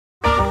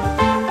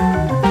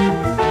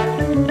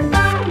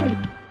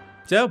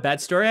So,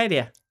 bad story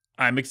idea.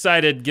 I'm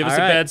excited. Give us a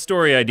bad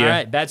story idea. All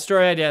right, bad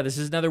story idea. This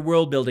is another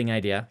world-building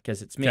idea,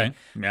 because it's me. Okay.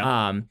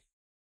 Yeah.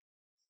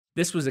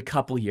 This was a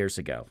couple years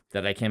ago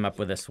that I came up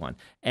with this one.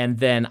 And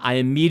then I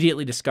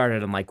immediately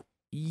discarded it. I'm like,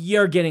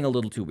 you're getting a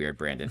little too weird,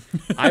 Brandon.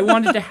 I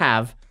wanted to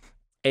have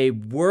a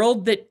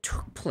world that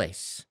took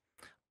place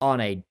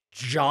on a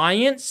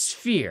giant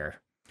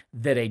sphere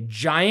that a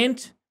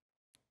giant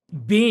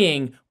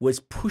being was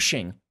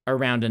pushing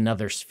around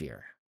another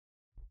sphere.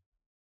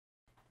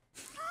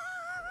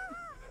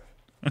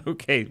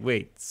 Okay,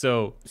 wait.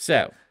 So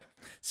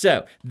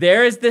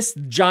there is this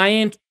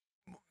giant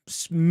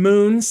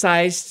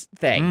moon-sized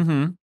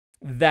thing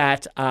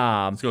that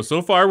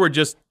so far we're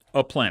just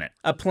a planet.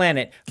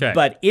 Okay.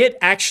 But it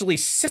actually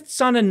sits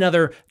on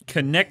another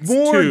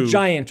more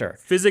gianter,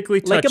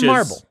 physically touches, like a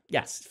marble.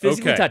 Yes,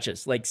 physically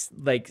touches, like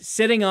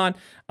sitting on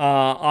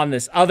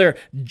this other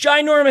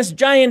ginormous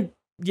giant,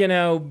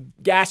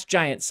 gas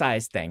giant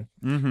size thing.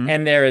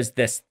 And there is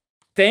this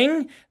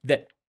thing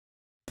that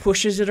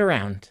pushes it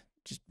around,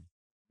 just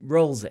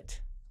rolls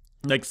it.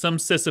 Like some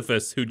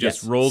Sisyphus who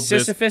just rolls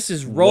Sisyphus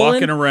is rolling,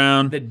 walking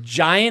around the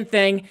giant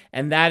thing,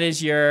 and that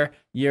is your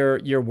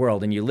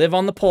world. And you live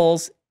on the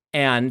poles,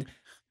 and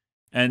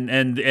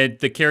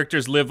the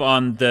characters live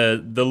on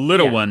the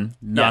little one,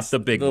 not the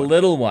big one. The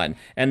little one.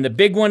 And the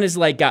big one is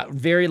got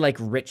very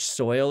rich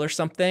soil or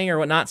something or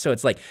whatnot. So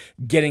it's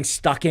getting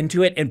stuck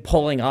into it and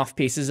pulling off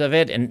pieces of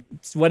it, and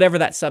whatever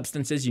that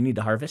substance is, you need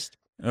to harvest.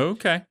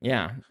 Okay.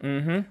 Yeah.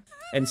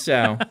 And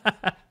so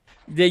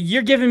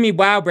you're giving me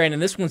wow, Brandon.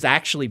 This one's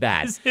actually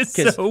bad.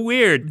 It's so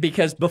weird.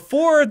 Because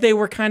before they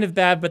were kind of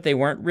bad, but they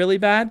weren't really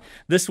bad.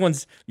 This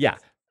one's,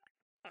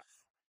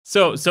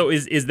 So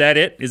is that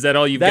it? Is that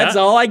all you've got? That's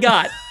all I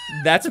got.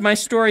 That's my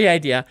story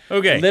idea.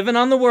 Okay. Living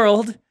on the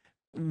world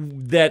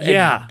that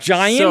a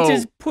giant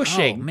is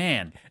pushing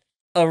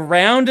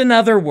around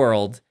another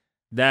world.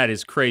 That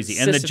is crazy.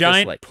 And the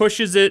giant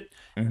pushes it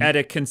at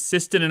a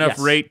consistent enough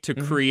rate to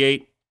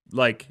create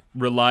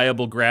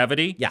reliable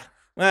gravity. Yeah.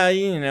 Well,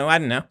 I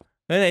don't know.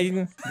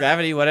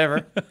 Gravity,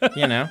 whatever,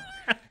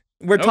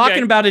 We're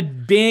talking about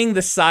it being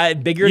the size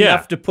bigger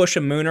enough to push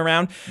a moon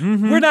around.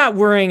 We're not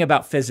worrying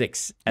about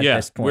physics at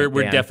this point.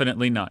 We're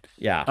definitely not.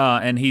 Yeah.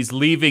 And he's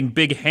leaving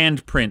big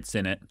handprints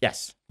in it.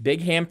 Yes,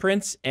 big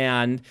handprints,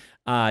 and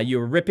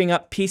you're ripping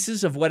up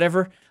pieces of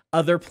whatever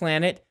other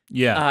planet.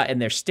 Yeah. And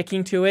they're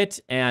sticking to it,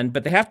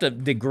 but they have to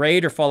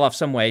degrade or fall off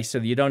some way so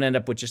that you don't end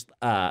up with just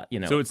So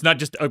it's not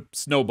just a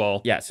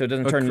snowball. Yeah, so it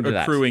doesn't turn into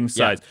that. Accruing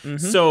size. Yeah.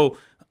 So,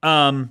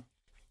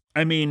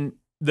 I mean,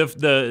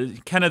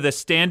 the kind of the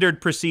standard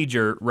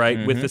procedure,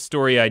 right, with the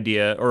story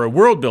idea or a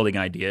world building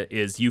idea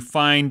is you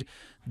find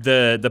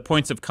the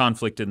points of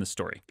conflict in the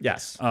story.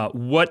 Yes.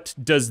 What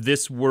does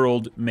this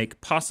world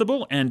make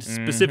possible, and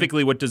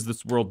specifically, what does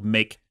this world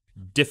make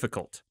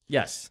difficult?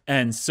 Yes.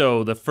 And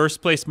so the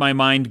first place my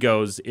mind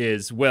goes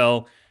is,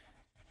 well,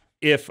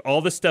 if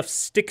all the stuff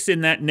sticks in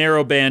that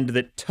narrow band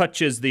that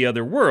touches the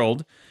other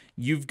world,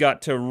 you've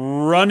got to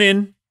run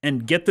in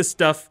and get the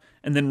stuff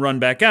and then run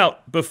back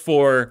out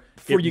before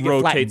it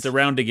rotates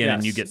around again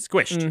and you get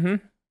squished.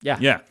 Yeah.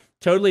 Yeah.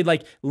 Totally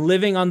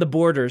living on the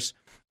borders.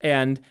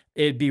 And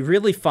it'd be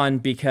really fun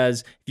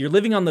because if you're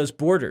living on those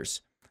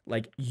borders,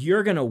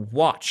 you're going to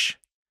watch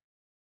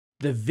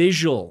the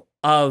visual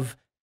of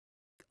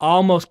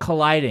almost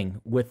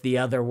colliding with the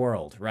other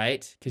world,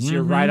 right? Because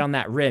you're right on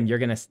that rim. You're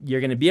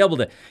gonna be able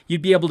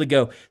to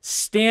go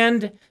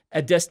stand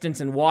a distance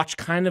and watch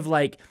kind of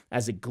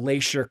as a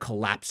glacier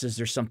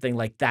collapses or something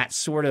like that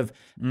sort of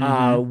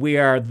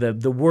where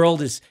the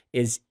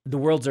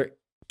worlds are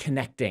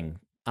connecting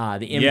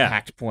the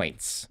impact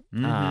points.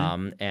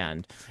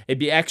 And it'd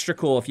be extra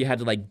cool if you had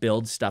to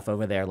build stuff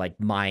over there, like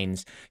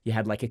mines. You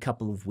had a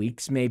couple of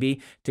weeks maybe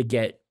to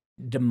get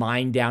the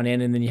mine down in,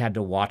 and then you had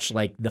to watch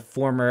the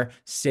former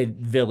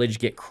Sid village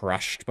get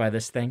crushed by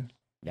this thing.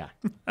 Yeah.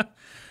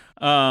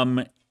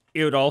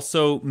 It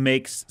also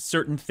makes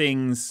certain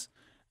things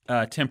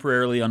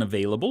temporarily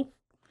unavailable.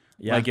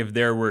 Yeah. Like if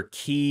there were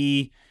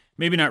key,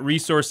 maybe not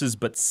resources,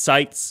 but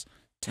sites,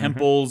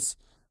 temples,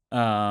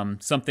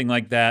 something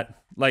like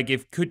that.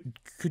 Like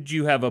could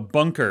you have a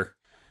bunker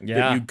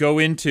that you go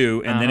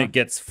into and then it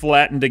gets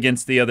flattened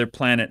against the other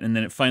planet and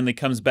then it finally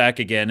comes back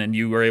again and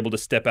you are able to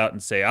step out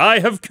and say, I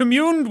have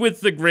communed with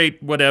the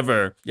great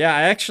whatever. Yeah,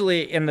 I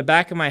actually, in the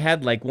back of my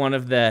head, one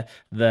of the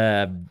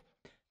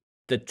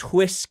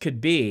twists could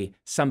be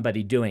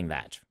somebody doing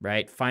that,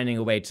 right? Finding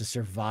a way to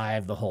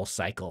survive the whole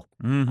cycle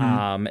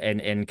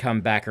and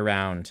come back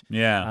around.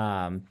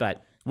 Yeah.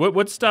 But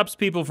what stops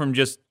people from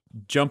just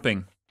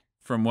jumping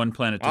from one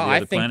planet to the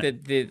other planet? I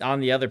think that on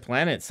the other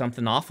planet,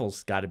 something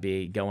awful's got to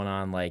be going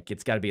on.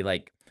 It's got to be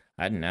I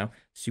don't know,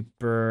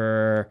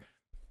 super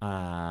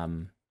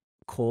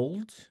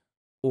cold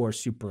or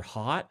super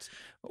hot,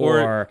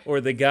 or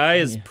the guy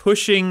is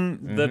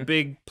pushing the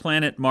big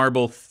planet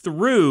marble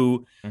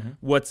through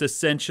what's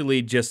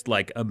essentially just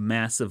a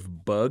mass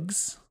of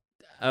bugs.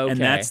 Okay. And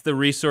that's the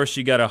resource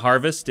you got to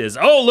harvest is,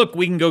 oh, look,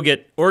 we can go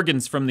get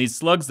organs from these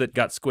slugs that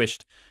got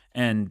squished.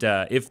 And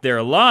if they're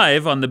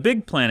alive on the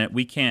big planet,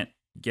 we can't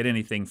get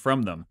anything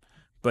from them.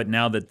 But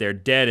now that they're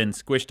dead and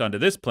squished onto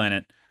this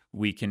planet,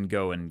 we can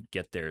go and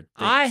get their things.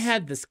 I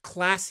had this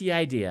classy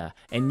idea,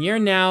 and you're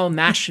now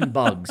mashing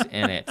bugs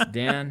in it,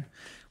 Dan.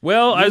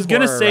 Well, I was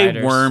going to say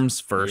writers. worms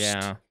first.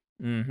 Yeah.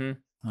 Mm-hmm.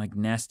 Like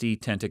nasty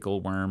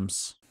tentacle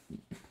worms.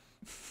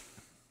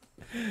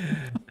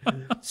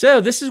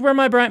 So this is where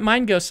my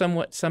mind goes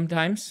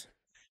sometimes.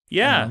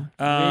 Yeah.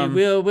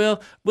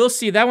 We'll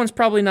see. That one's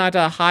probably not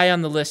high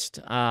on the list.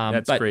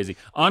 That's crazy.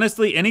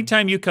 Honestly,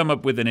 anytime you come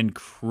up with an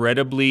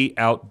incredibly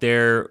out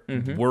there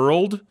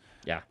world,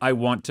 I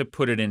want to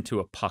put it into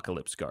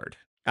Apocalypse Guard.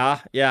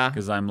 Yeah.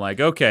 Because I'm like,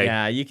 okay.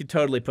 Yeah, you could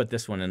totally put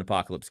this one in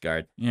Apocalypse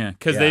Guard. Yeah,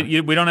 because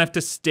we don't have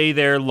to stay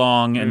there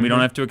long, and we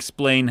don't have to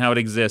explain how it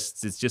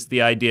exists. It's just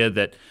the idea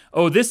that,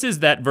 oh, this is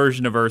that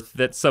version of Earth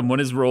that someone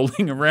is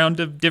rolling around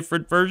a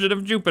different version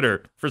of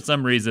Jupiter for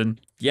some reason.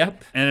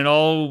 Yep. And it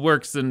all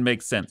works and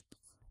makes sense.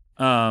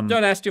 Don't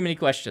ask too many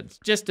questions.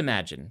 Just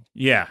imagine.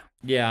 Yeah.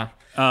 Yeah.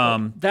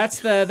 That's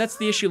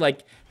the issue.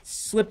 Like,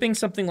 slipping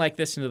something like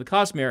this into the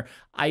Cosmere,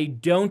 I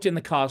don't in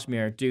the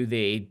Cosmere do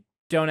the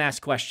don't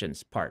ask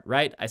questions part,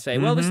 right? I say,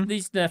 well,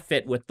 these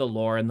fit with the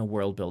lore and the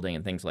world building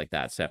and things like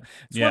that. So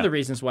it's one of the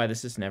reasons why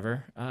this has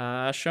never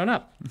shown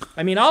up.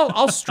 I mean,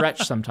 I'll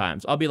stretch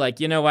sometimes. I'll be like,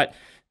 you know what?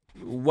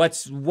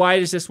 Why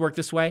does this work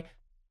this way?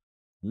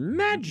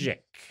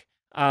 Magic.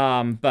 But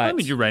I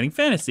mean, you're writing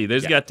fantasy.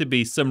 There's got to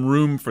be some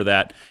room for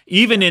that,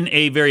 even in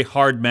a very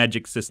hard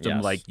magic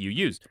system like you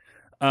use.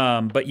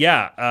 But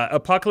yeah,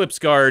 Apocalypse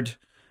Guard,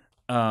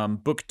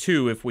 book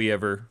 2, if we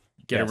ever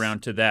get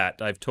around to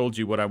that. I've told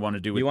you what I want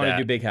to do with that. You want to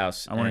do Big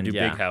House. I want to do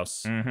Big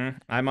House.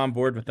 I'm on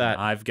board with that.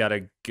 I've got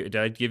a. Did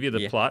I give you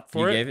the plot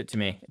for it? You gave it to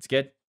me. It's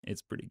good.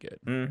 It's pretty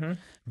good.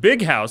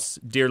 Big House,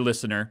 dear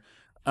listener.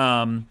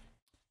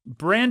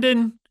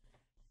 Brandon,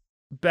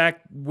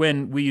 back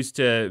when we used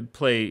to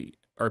play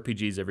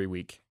RPGs every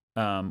week,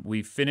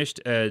 we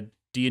finished a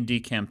D&D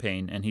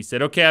campaign, and he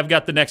said, okay, I've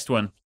got the next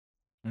one.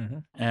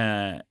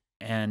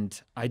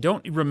 And I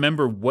don't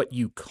remember what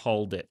you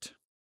called it,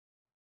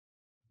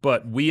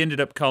 but we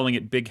ended up calling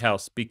it Big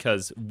House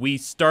because we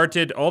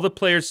started, all the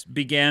players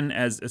began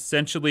as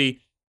essentially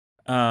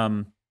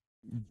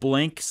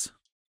blanks.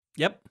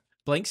 Yep.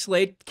 Blank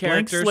slate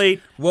characters.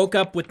 Blank slate. Woke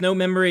up with no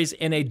memories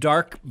in a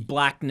dark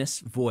blackness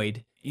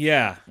void.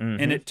 Yeah.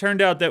 And it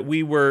turned out that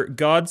we were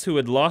gods who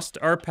had lost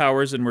our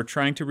powers and were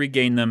trying to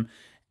regain them.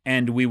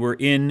 And we were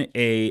in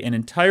an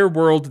entire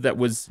world that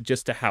was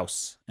just a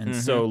house. And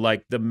so,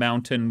 like, the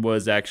mountain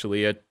was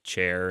actually a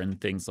chair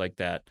and things like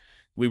that.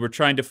 We were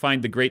trying to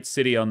find the great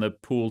city on the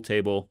pool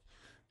table,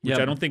 which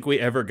I don't think we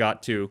ever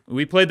got to.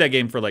 We played that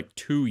game for, like,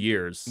 2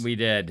 years. We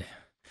did.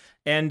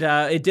 And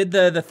it did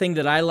the thing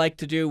that I like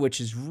to do,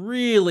 which is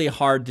really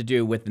hard to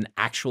do with an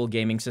actual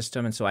gaming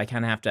system. And so I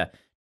kind of have to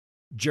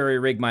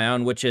jury-rig my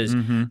own, which is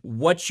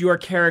what your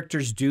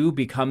characters do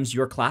becomes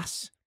your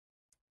class.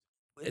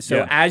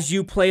 So as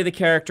you play the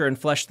character and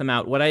flesh them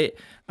out, what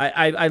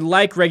I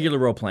like regular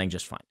role-playing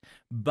just fine.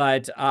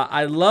 But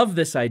I love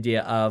this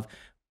idea of,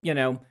 you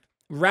know,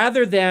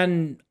 rather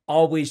than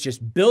always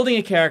just building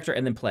a character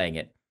and then playing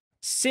it,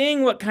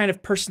 seeing what kind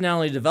of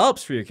personality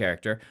develops for your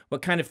character,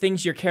 what kind of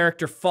things your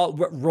character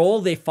what role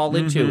they fall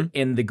into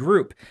in the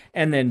group,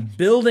 and then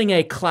building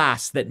a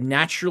class that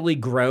naturally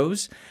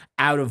grows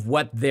out of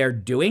what they're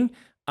doing.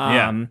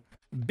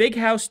 Big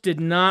House did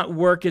not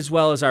work as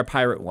well as our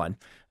pirate one.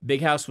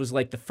 Big House was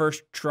like the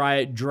first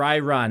dry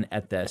run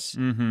at this.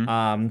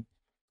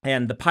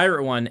 And the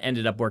pirate one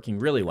ended up working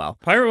really well.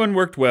 Pirate one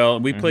worked well.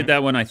 We played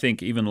that one, I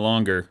think, even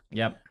longer.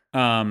 Yep.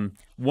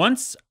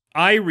 Once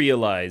I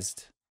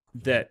realized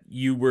that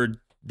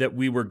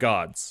we were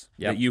gods,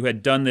 that you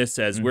had done this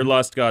as we're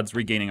lost gods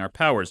regaining our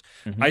powers,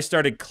 I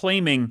started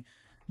claiming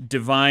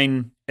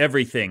divine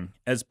everything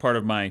as part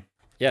of my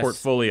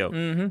portfolio.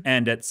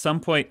 And at some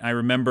point, I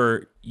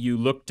remember you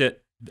looked at,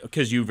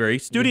 because you very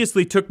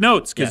studiously took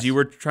notes, because you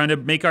were trying to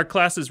make our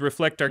classes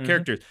reflect our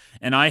characters.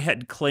 And I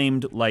had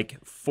claimed like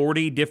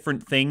 40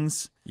 different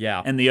things.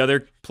 Yeah. And the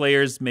other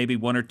players, maybe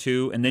 1 or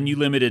 2. And then you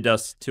limited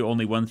us to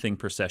only 1 thing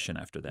per session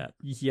after that.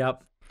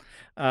 Yep.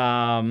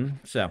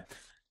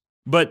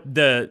 But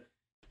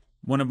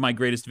one of my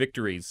greatest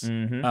victories,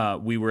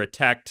 we were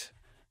attacked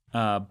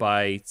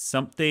by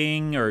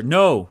something, or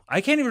no,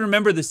 I can't even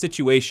remember the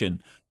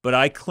situation, but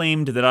I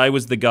claimed that I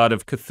was the god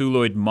of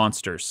Cthulhuid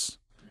monsters.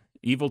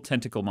 Evil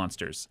tentacle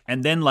monsters.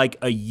 And then like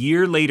a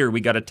year later,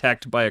 we got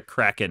attacked by a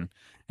kraken.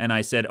 And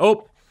I said,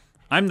 oh,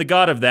 I'm the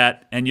god of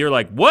that. And you're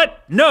like,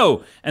 what?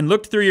 No. And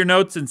looked through your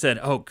notes and said,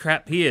 oh,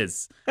 crap, he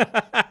is.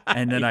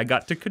 And then I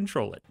got to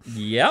control it.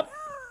 Yep.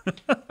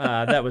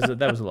 That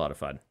was a lot of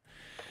fun.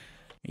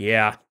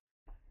 Yeah.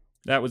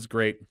 That was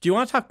great. Do you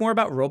want to talk more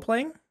about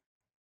role-playing?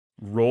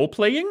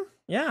 Role-playing?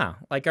 Yeah,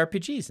 like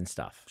RPGs and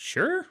stuff.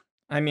 Sure.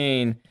 I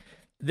mean,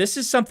 this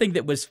is something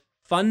that was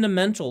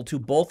fundamental to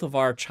both of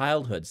our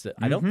childhoods that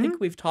I don't think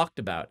we've talked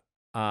about.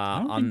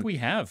 I don't think we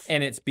have.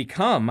 And it's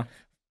become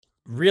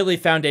really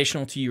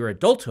foundational to your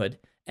adulthood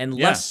and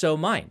less so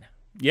mine.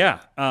 Yeah.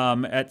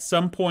 At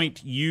some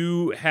point,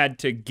 you had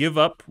to give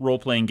up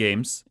role-playing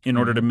games in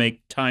order to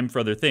make time for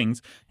other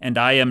things, and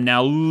I am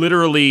now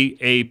literally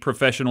a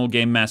professional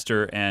game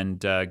master and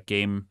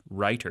game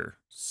writer.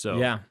 So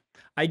Yeah,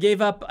 I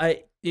gave up.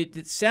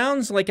 It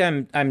sounds like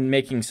I'm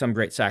making some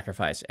great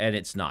sacrifice, and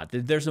it's not.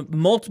 There's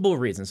multiple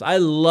reasons. I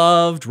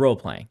loved role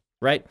playing,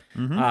 right?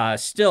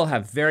 Still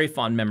have very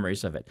fond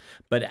memories of it.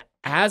 But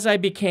as I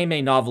became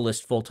a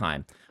novelist full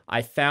time,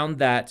 I found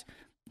that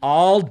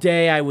all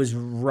day I was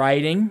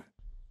writing,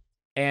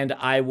 and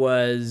I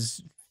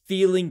was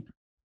feeling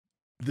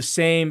the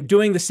same,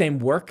 doing the same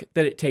work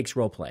that it takes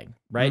role playing,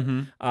 right?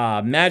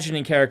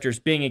 Imagining characters,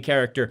 being a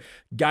character,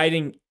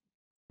 guiding.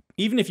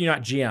 Even if you're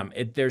not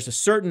GM, there's a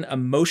certain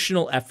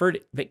emotional effort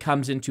that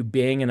comes into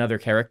being another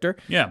character.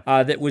 Yeah.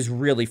 That was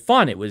really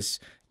fun. It was,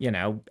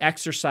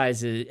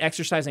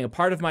 exercising a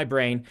part of my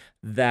brain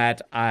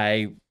that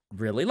I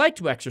really like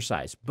to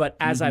exercise. But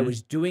as I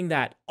was doing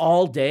that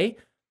all day,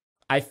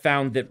 I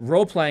found that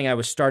role playing I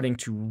was starting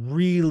to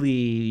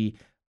really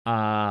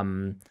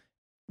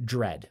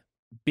dread,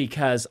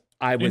 because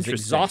I was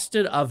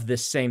exhausted of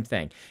this same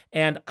thing.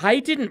 And I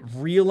didn't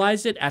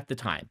realize it at the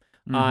time.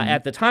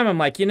 At the time, I'm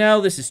like,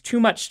 this is too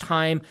much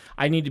time.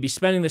 I need to be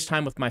spending this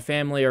time with my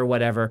family or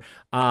whatever.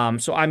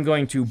 So I'm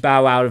going to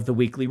bow out of the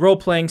weekly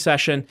role-playing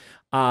session.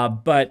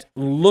 But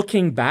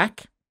looking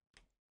back,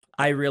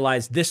 I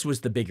realized this was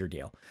the bigger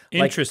deal.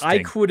 Interesting. Like,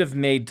 I could have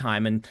made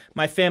time, and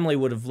my family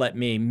would have let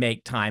me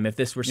make time if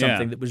this were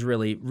something that was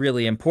really,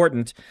 really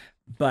important.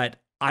 But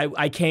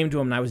I came to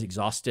them and I was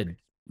exhausted.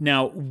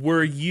 Now,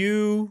 were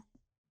you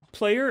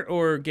player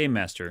or game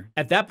master?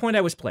 At that point,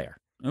 I was player.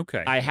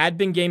 Okay. I had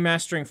been game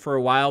mastering for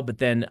a while, but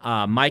then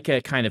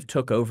Micah kind of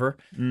took over.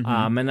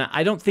 And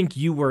I don't think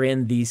you were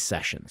in these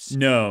sessions.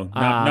 No,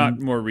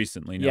 not more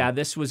recently. No. Yeah,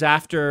 this was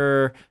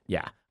after.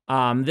 Yeah,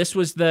 this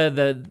was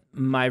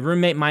my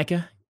roommate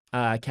Micah,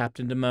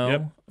 Captain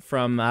Demo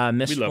from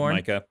Mistborn. We love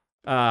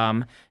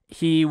Micah.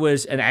 He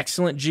was an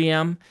excellent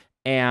GM,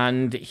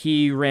 and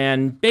he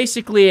ran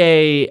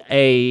basically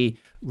a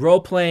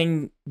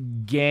role-playing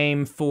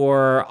game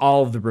for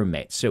all of the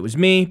roommates. So it was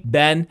me,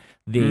 Ben,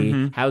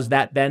 how's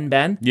that,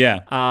 Ben? Yeah.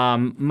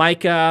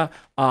 Micah,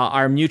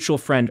 our mutual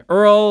friend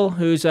Earl,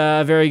 who's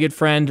a very good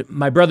friend,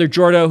 my brother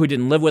Jordo, who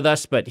didn't live with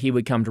us, but he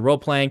would come to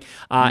role-playing,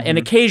 and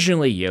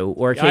occasionally you,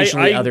 or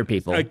occasionally other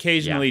people.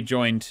 Occasionally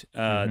joined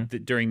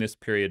during this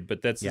period,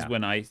 but that's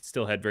when I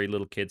still had very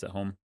little kids at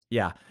home.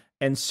 Yeah.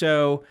 And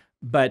so,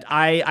 but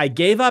I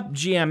gave up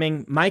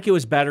GMing. Micah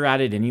was better at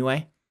it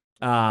anyway.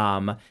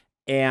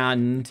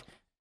 And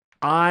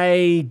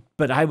I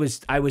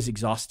was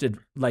exhausted,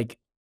 like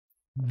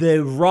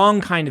the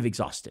wrong kind of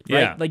exhausted, right?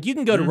 Yeah. Like you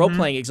can go to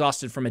role-playing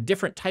exhausted from a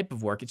different type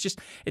of work. It's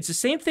the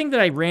same thing that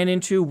I ran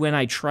into when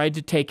I tried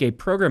to take a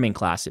programming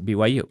class at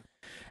BYU,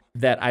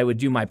 that I would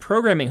do my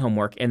programming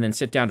homework and then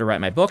sit down to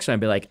write my books, and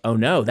I'd be like, oh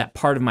no, that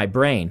part of my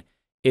brain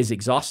is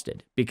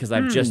exhausted because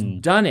I've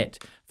just done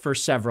it for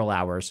several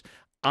hours.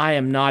 I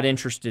am not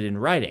interested in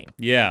writing.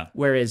 Yeah.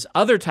 Whereas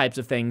other types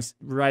of things,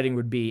 writing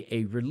would be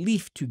a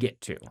relief to get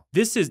to.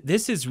 This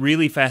is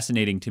really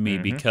fascinating to me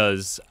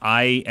because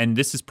and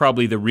this is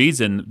probably the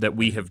reason that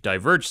we have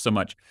diverged so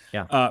much.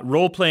 Yeah.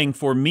 Role playing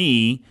for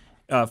me,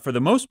 for the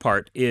most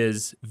part,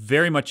 is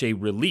very much a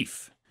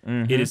relief.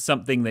 It is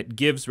something that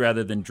gives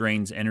rather than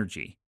drains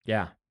energy.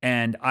 Yeah.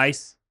 And I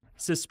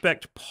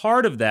suspect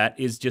part of that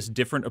is just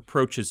different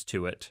approaches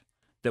to it,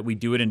 that we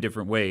do it in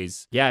different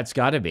ways. Yeah, it's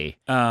got to be.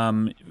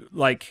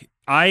 Like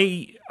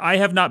I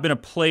have not been a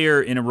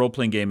player in a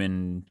role-playing game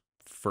in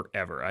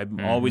forever.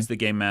 I'm always the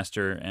game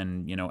master,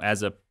 and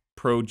as a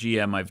pro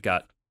GM, I've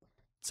got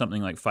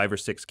something like 5 or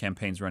 6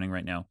 campaigns running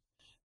right now.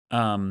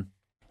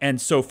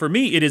 And so for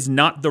me, it is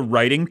not the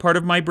writing part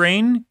of my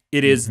brain.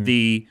 It is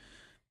the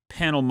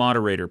panel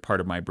moderator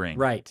part of my brain.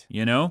 Right.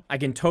 I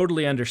can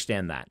totally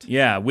understand that.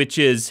 Yeah, which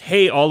is,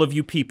 hey, all of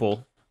you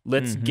people,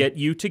 let's get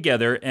you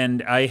together.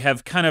 And I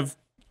have kind of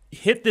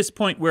hit this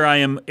point where I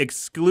am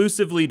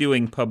exclusively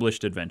doing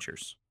published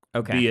adventures.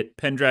 Okay. Be it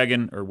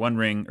Pendragon or One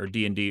Ring or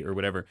D&D or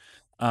whatever.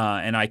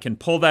 And I can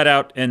pull that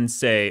out and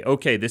say,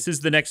 okay, this is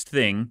the next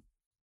thing.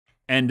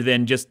 And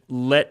then just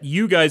let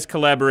you guys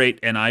collaborate,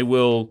 and I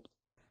will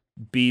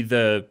be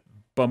the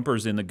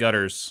bumpers in the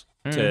gutters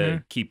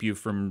to keep you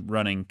from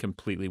running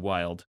completely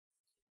wild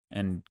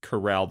and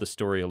corral the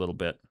story a little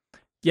bit.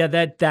 Yeah,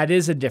 that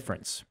is a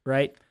difference,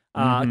 right?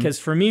 Because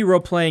for me,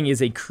 role-playing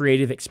is a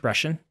creative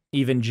expression.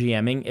 Even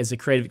GMing is a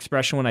creative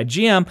expression. When I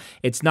GM,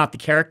 it's not the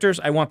characters.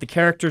 I want the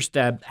characters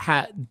to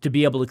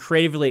be able to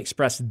creatively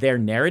express their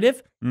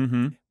narrative,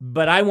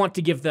 but I want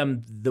to give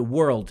them the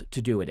world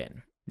to do it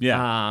in.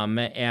 Yeah.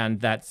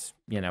 And that's,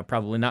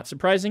 probably not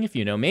surprising if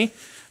you know me.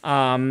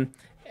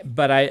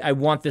 But I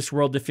want this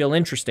world to feel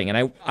interesting.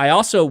 And I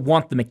also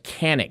want the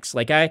mechanics.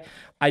 Like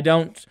I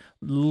don't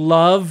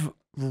love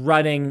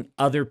running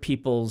other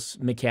people's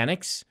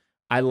mechanics.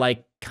 I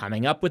like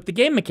coming up with the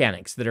game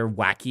mechanics that are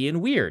wacky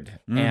and weird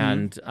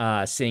and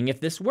seeing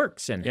if this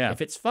works and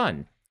if it's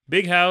fun.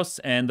 Big House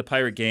and the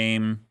pirate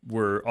game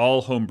were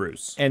all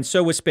homebrews. And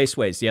so was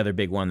Spaceways, the other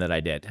big one that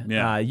I did.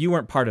 Yeah. You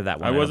weren't part of that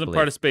one. I wasn't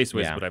part of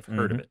Spaceways, Yeah. but I've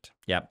heard of it.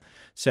 Yep.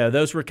 So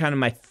those were kind of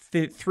my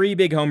three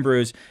big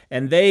homebrews,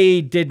 and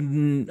they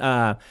didn't.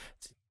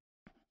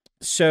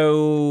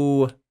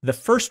 So the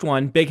first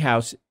one, Big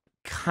House,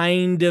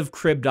 kind of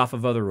cribbed off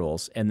of other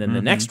rules, and then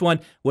the next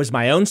one was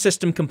my own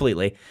system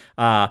completely.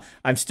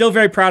 I'm still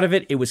very proud of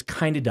it. It was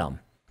kind of dumb.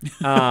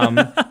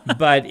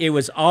 But it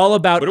was all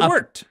about But it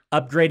worked.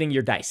 upgrading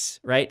your dice,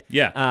 right?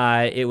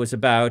 Yeah. It was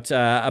about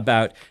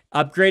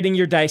upgrading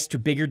your dice to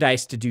bigger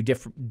dice to do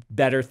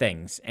better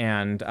things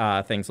and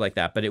things like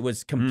that. But it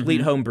was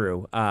complete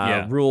homebrew,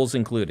 rules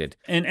included.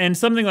 And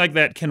something like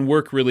that can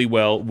work really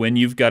well when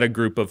you've got a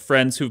group of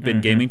friends who've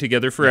been gaming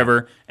together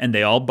forever, and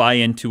they all buy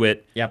into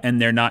it,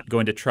 and they're not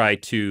going to try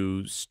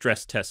to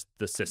stress test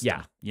the system.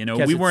 Yeah. You know,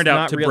 we weren't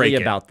out to really break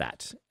it. about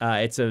that.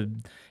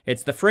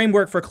 It's the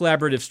framework for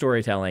collaborative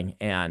storytelling,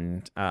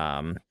 and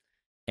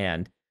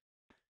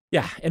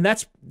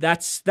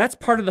that's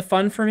part of the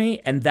fun for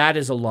me, and that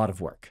is a lot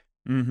of work.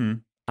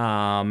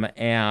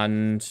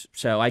 And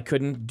so I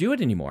couldn't do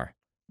it anymore.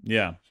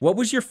 Yeah. What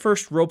was your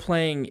first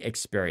role-playing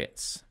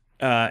experience?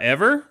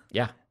 Ever?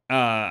 Yeah.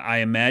 I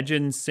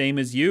imagine same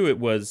as you. It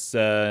was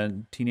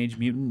Teenage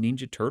Mutant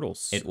Ninja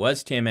Turtles. It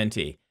was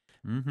TMNT.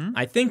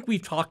 I think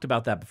we've talked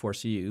about that before,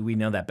 so we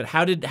know that. But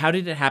how did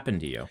it happen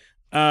to you?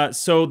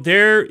 So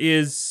there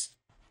is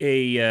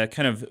a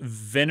kind of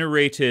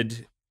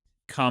venerated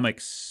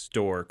comics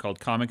store called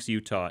Comics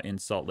Utah in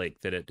Salt Lake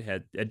that it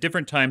had at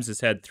different times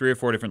has had 3 or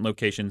 4 different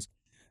locations.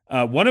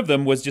 One of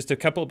them was just a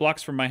couple of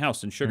blocks from my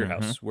house in Sugar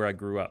House, where I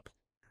grew up.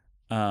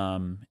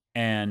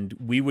 And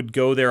we would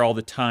go there all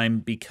the time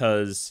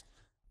because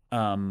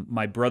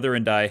my brother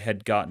and I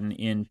had gotten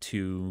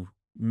into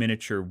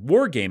miniature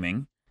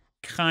wargaming,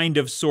 kind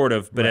of, sort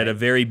of, but at a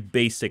very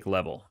basic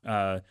level.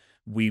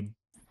 We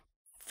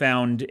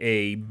found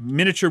a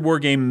miniature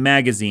wargame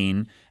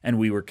magazine, and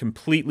we were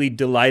completely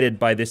delighted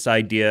by this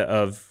idea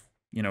of,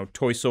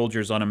 toy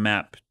soldiers on a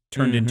map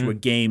turned into a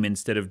game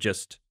instead of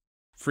just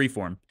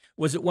freeform.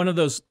 Was it one of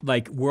those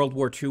like World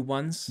War II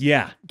ones?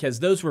 Yeah,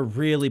 because those were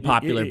really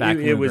popular back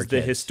when we were It was the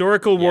kids.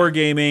 historical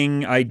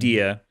wargaming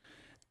idea,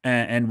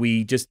 and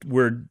we just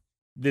were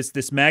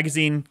this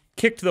magazine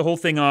kicked the whole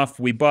thing off.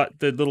 We bought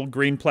the little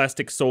green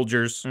plastic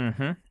soldiers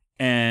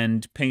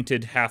and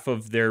painted half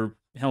of their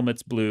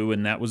helmets blue,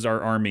 and that was our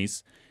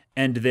armies.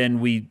 And then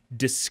we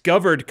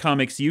discovered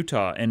Comics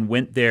Utah and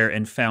went there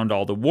and found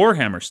all the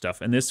Warhammer stuff.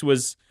 And this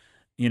was,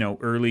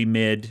 early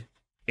mid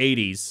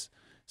 80s,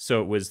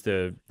 so it was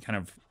the kind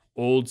of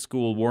old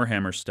school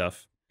Warhammer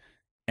stuff,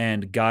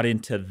 and got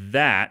into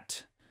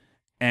that,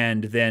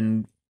 and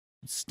then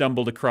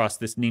stumbled across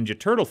this Ninja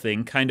Turtle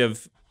thing kind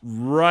of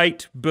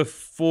right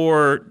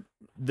before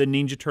the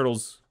Ninja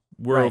Turtles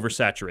were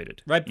oversaturated.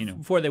 Right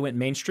before they went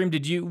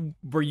mainstream.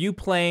 Were you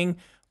playing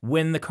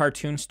when the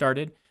cartoon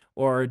started,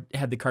 or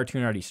had the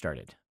cartoon already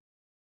started?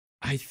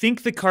 I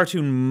think the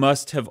cartoon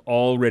must have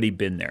already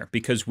been there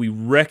because we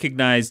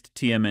recognized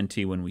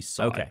TMNT when we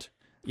saw it.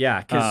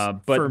 Yeah,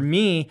 because for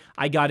me,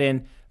 I got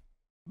in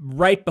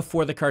right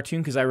before the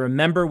cartoon because I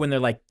remember when they're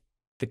like,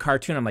 the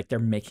cartoon, I'm like, they're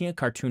making a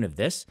cartoon of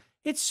this?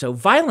 It's so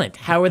violent.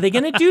 How are they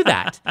going to do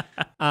that?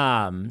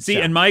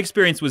 And my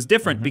experience was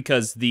different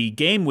because the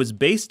game was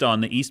based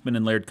on the Eastman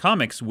and Laird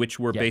comics, which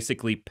were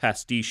basically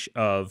pastiche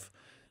of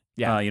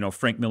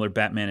Frank Miller,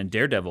 Batman, and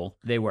Daredevil.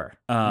 They were.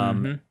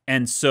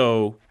 And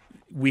so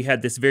we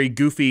had this very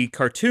goofy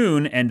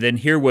cartoon, and then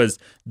here was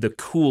the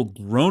cool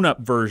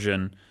grown-up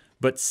version,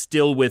 but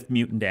still with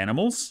mutant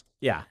animals.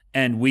 Yeah.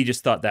 And we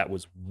just thought that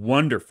was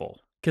wonderful.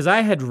 Because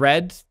I had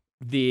read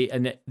the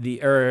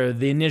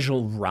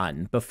initial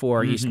run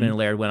before Eastman and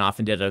Laird went off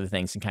and did other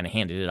things and kind of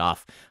handed it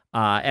off.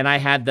 And I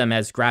had them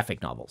as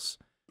graphic novels.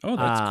 Oh,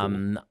 that's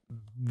cool.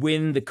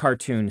 When the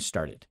cartoon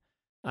started.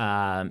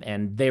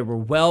 And they were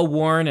well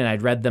worn, and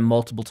I'd read them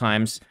multiple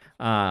times.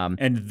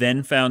 And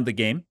then found the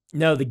game?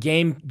 No, the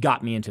game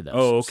got me into those.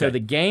 Oh, okay. So the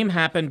game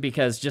happened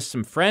because just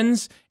some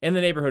friends in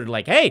the neighborhood were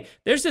like, hey,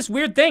 there's this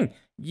weird thing.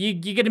 You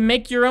get to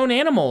make your own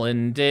animal,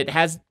 and it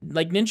has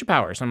like ninja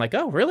powers. I'm like,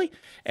 oh, really?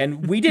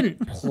 And we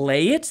didn't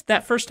play it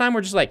that first time.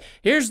 We're just like,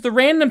 here's the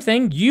random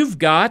thing. You've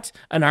got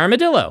an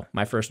armadillo.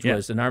 My first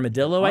was an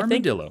armadillo, I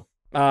think.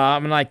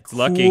 I'm like, cool.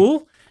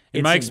 Lucky.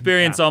 In my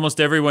experience, almost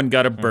everyone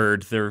got a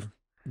bird.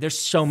 There's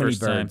so many birds.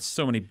 Time.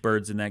 So many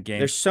birds in that game.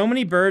 There's so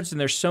many birds,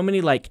 and there's so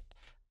many like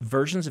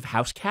versions of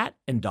house cat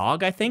and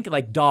dog, I think.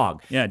 Like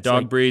dog. Yeah,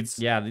 dog breeds.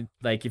 Yeah,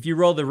 like if you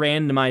roll the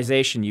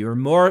randomization, you are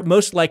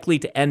most likely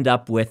to end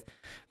up with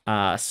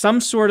some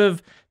sort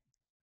of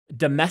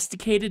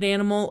domesticated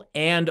animal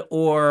and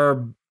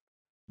or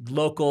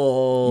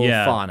local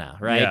fauna,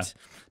 right? Yeah.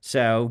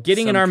 So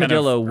getting an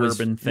armadillo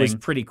was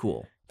pretty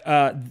cool.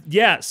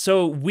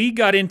 So we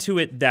got into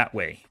it that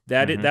way.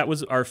 That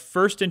was our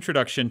first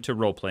introduction to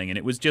role-playing, and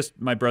it was just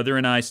my brother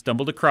and I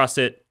stumbled across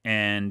it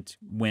and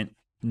went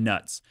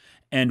nuts.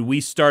 And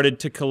we started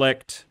to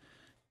collect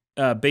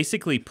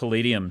basically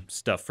Palladium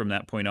stuff from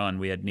that point on.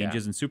 We had Ninjas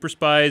Yeah. and Super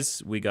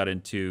Spies. We got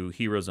into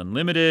Heroes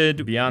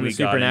Unlimited. Beyond the we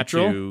got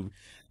Supernatural? into,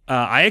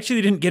 I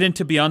actually didn't get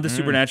into Beyond the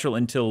Supernatural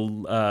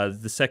until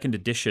the second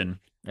edition,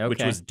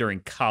 which was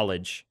during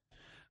college.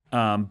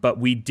 But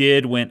we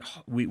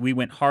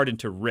went hard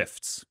into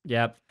Rifts.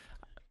 Yep.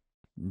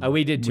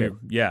 We did too.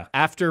 Yeah.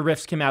 After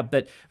Rifts came out,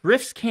 but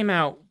Rifts came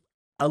out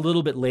a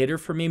little bit later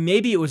for me.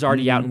 Maybe it was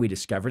already out and we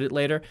discovered it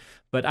later.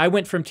 But I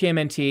went from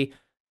TMNT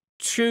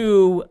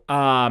to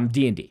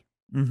D&D.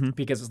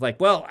 Because it's like,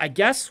 well, I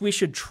guess we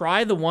should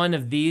try the one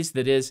of these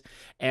that is,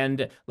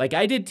 and like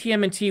I did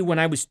TMNT when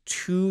I was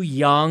too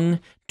young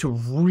to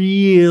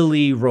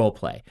really role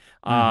play.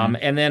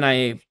 And then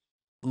I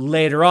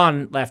later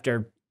on,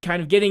 after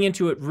kind of getting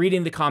into it,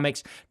 reading the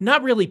comics,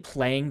 not really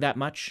playing that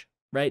much,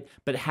 right?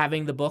 But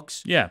having the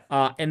books. Yeah.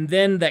 And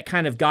then that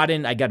kind of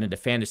I got into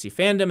fantasy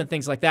fandom and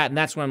things like that. And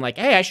that's when I'm like,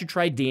 hey, I should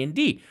try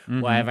D&D.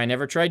 Why have I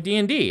never tried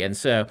D&D? And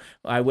so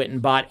I went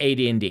and bought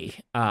AD&D,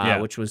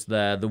 which was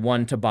the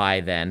one to buy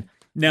then.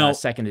 Now,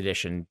 second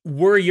edition.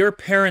 Were your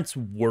parents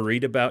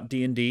worried about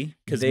D&D?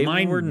 Because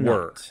mine were.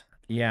 Not.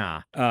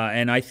 Yeah.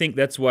 And I think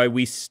that's why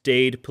we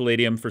stayed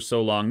Palladium for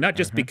so long. Not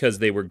just because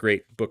they were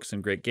great books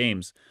and great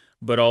games,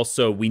 but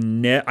also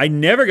I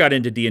never got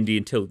into D&D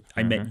until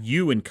I met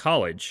you in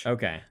college.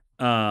 Okay.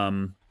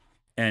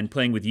 And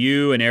playing with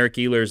you and Eric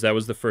Ehlers, that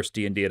was the first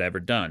D&D I'd ever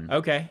done.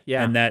 Okay,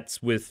 yeah. And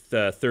that's with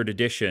third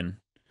edition.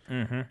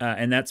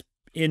 And that's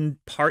in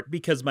part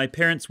because my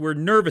parents were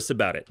nervous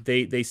about it.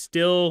 They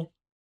still,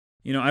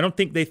 I don't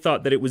think they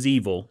thought that it was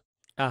evil.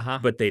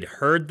 But they'd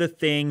heard the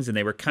things and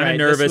they were kind of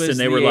nervous and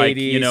they were like,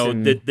 the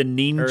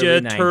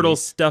Ninja Turtle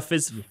stuff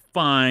is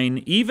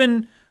fine.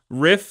 Even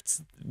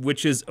Rifts,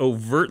 which is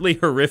overtly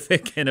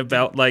horrific and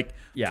about like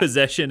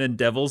possession and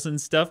devils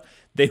and stuff,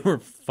 they were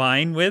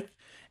fine with.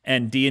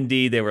 And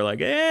D&D, they were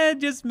like, it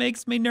just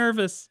makes me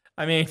nervous.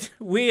 I mean,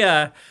 we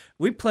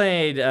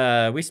played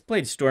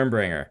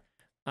Stormbringer.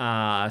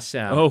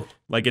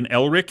 Like an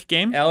Elric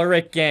game?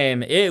 Elric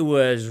game. It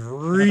was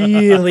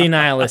really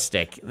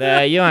nihilistic.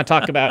 You want to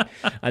talk about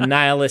a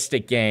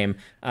nihilistic game?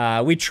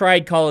 We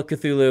tried Call of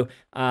Cthulhu.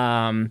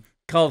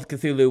 Call of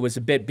Cthulhu was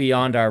a bit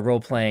beyond our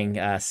role-playing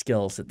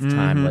skills at the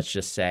time, let's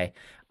just say.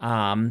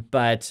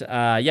 But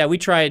we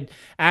tried,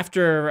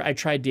 after I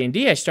tried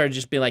D&D, I started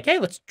just being like, hey,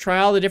 let's try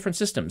all the different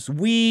systems.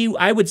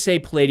 I would say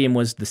Palladium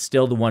was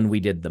still the one we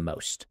did the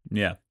most.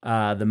 Yeah.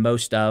 The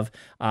most of.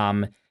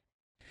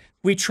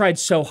 We tried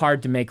so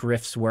hard to make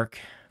Rifts work.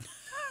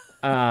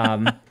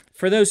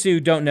 For those who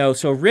don't know,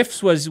 so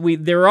Rifts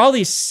there were all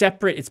these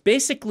separate, it's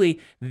basically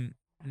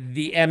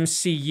the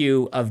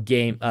MCU of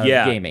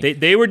gaming.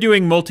 They were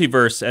doing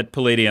multiverse at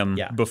Palladium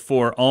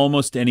before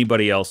almost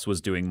anybody else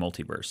was doing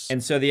multiverse.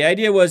 And so the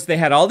idea was they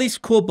had all these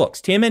cool books.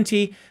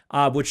 TMNT,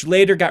 which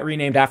later got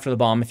renamed After the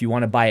Bomb. If you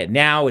want to buy it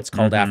now, it's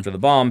called After the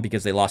Bomb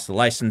because they lost the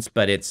license.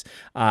 But it's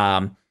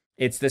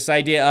this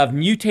idea of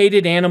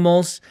mutated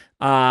animals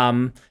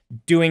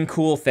doing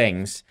cool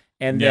things.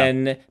 And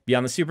then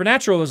Beyond the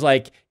Supernatural was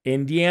like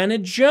Indiana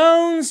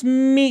Jones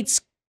meets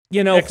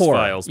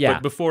X-Files, horror.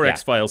 but before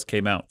X-Files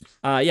came out.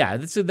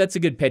 That's a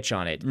good pitch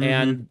on it.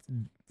 And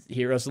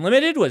Heroes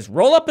Unlimited was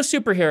roll up a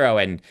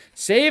superhero and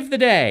save the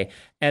day.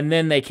 And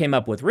then they came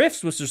up with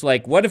Rifts, which was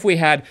like, what if we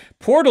had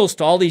portals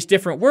to all these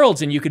different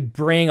worlds and you could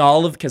bring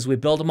because we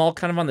build them all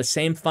kind of on the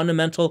same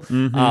fundamental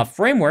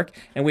framework.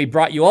 And we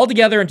brought you all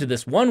together into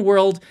this one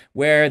world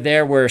where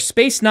there were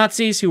space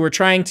Nazis who were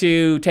trying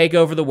to take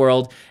over the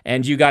world.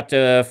 And you got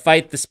to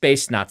fight the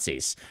space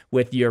Nazis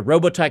with your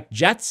Robotech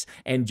jets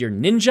and your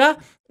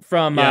ninja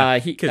from...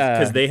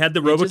 because they had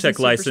the Robotech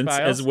license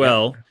as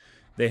well. Yeah.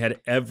 They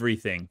had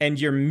everything. And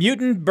your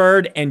mutant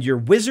bird and your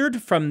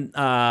wizard from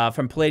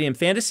Palladium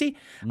Fantasy,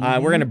 we're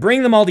going to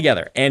bring them all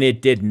together. And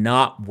it did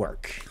not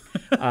work.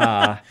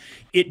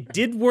 It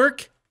did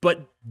work,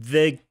 but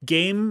the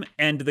game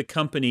and the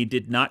company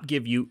did not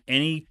give you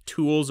any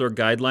tools or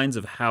guidelines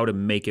of how to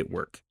make it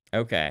work.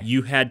 Okay.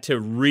 You had to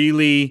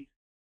really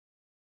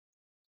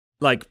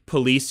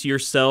police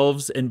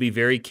yourselves and be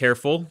very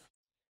careful.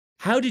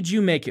 How did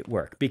you make it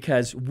work?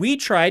 Because we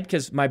tried,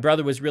 because my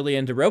brother was really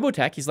into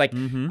Robotech. He's like,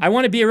 I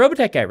want to be a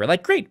Robotech guy. We're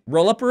like, great,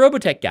 roll up a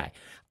Robotech guy.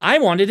 I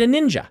wanted a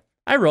ninja.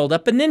 I rolled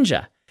up a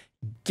ninja.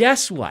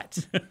 Guess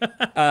what?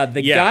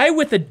 The guy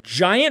with a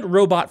giant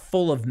robot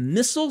full of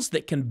missiles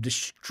that can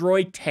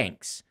destroy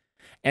tanks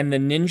and the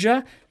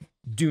ninja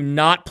do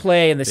not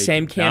play in the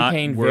same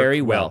campaign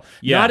very well.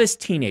 Not as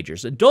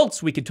teenagers.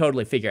 Adults, we could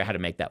totally figure out how to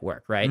make that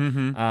work, right?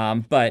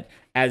 But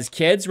as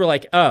kids, we're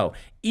like,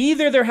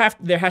 either there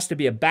has to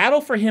be a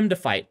battle for him to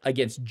fight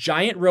against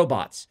giant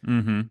robots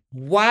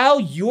while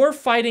you're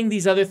fighting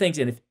these other things,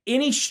 and if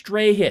any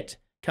stray hit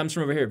comes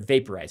from over here, it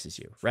vaporizes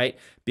you, right?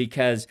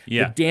 Because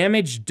the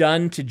damage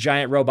done to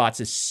giant robots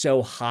is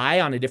so high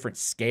on a different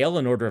scale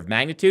and order of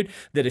magnitude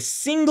that a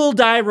single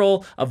die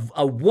roll of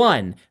a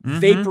 1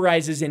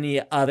 vaporizes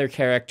any other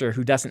character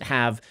who doesn't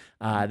have,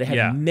 they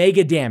had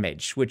mega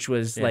damage, which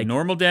was like...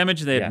 normal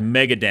damage, they had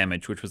mega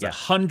damage, which was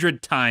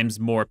 100 times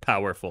more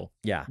powerful.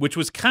 Which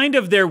was kind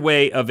of their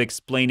way of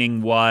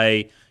explaining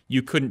why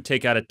you couldn't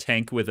take out a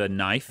tank with a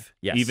knife,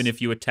 even if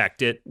you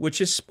attacked it.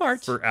 Which is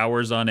smart. For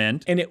hours on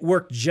end. And it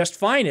worked just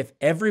fine if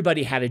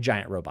everybody had a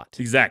giant robot.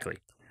 Exactly.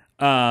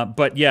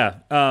 But yeah,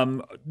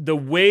 the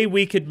way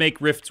we could make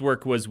rifts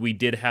work was we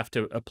did have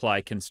to apply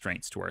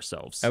constraints to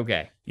ourselves.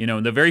 Okay. You know,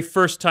 the very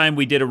first time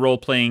we did a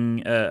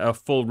role-playing, a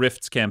full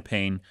rifts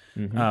campaign,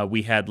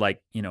 we had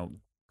like, you know,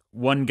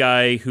 one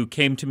guy who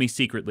came to me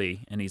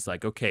secretly, and he's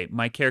like, okay,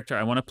 my character,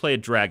 I want to play a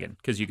dragon,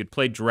 because you could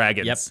play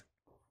dragons. Yep.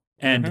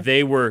 And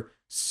they were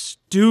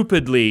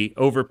stupidly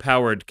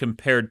overpowered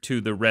compared to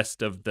the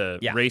rest of the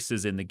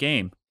races in the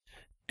game.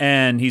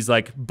 And he's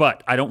like,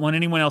 but I don't want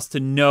anyone else to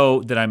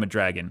know that I'm a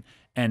dragon.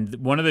 And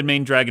one of the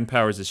main dragon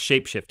powers is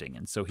shape-shifting.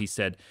 And so he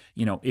said,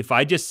 you know, if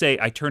I just say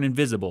I turn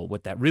invisible,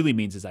 what that really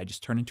means is I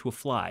just turn into a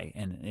fly,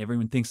 and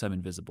everyone thinks I'm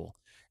invisible.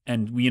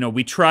 And, you know,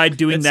 we tried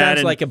doing that.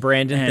 Sounds like a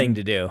Brandon thing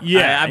to do.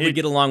 Yeah. I would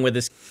get along with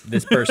this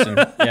person.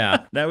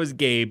 Yeah. That was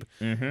Gabe.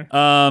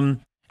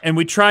 And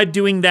we tried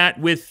doing that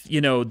with, you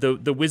know,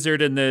 the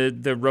wizard and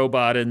the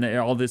robot and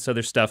all this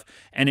other stuff.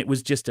 And it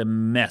was just a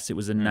mess. It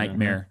was a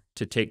nightmare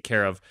to take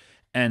care of.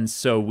 And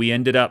so we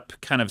ended up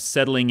kind of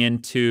settling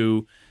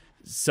into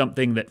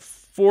something that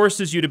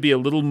forces you to be a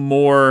little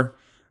more,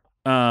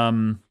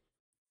 you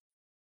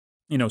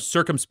know,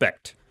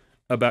 circumspect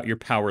about your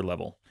power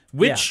level,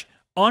 which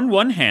on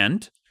one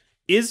hand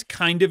is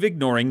kind of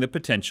ignoring the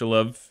potential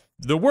of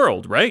the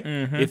world, right?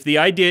 If the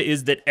idea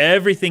is that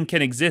everything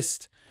can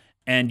exist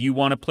and you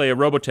want to play a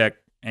Robotech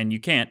and you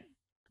can't,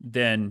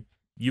 then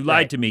you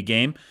lied to me,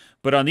 game.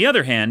 But on the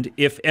other hand,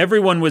 if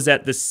everyone was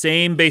at the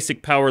same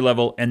basic power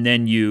level and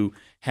then you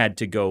had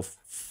to go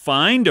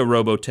find a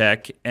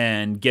Robotech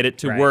and get it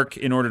to work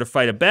in order to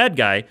fight a bad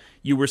guy,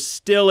 you were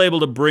still able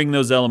to bring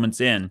those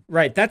elements in.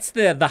 Right. That's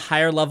the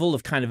higher level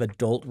of kind of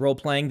adult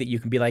role-playing that you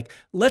can be like,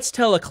 let's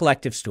tell a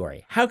collective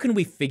story. How can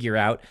we figure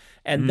out?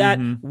 And that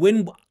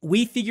when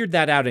we figured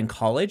that out in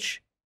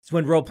college, it's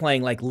when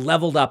role-playing like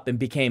leveled up and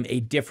became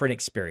a different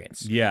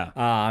experience. Yeah.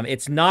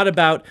 It's not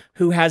about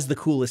who has the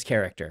coolest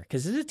character.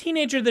 Because as a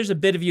teenager, there's a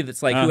bit of you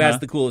that's like, who has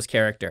the coolest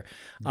character?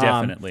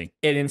 Definitely.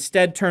 It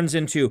instead turns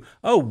into,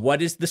 oh,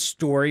 what is the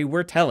story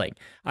we're telling?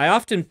 I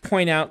often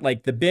point out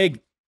like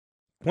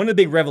one of the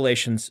big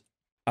revelations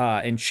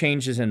and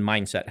changes in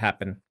mindset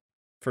happen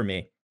for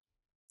me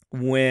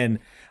when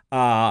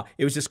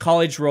it was this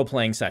college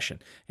role-playing session.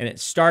 And it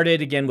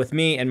started again with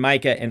me and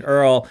Micah and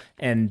Earl.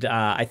 And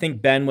I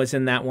think Ben was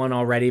in that one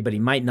already, but he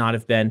might not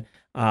have been.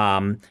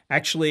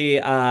 Actually,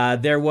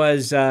 there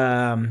was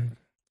a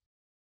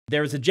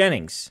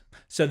Jennings.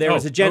 So there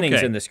was a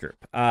Jennings in this group.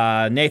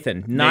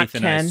 Nathan, not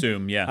Nathan, Ken. I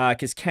assume, yeah.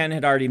 Because Ken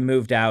had already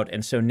moved out.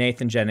 And so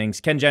Nathan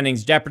Jennings, Ken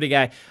Jennings, Jeopardy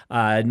guy.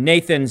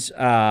 Nathan's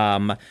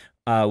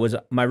was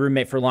my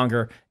roommate for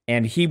longer,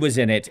 and he was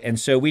in it. And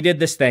so we did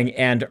this thing,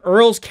 and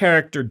Earl's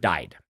character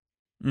died.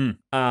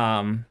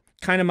 Kind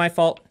of my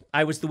fault.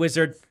 I was the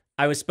wizard.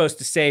 I was supposed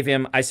to save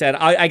him. I said,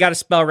 I got a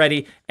spell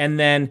ready, and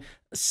then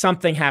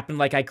something happened,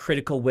 like I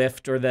critical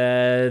whiffed, or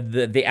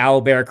the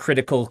owlbear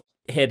critical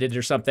hit it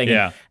or something.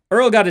 Yeah.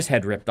 Earl got his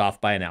head ripped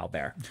off by an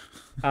owlbear.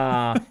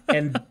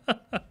 And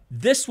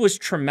this was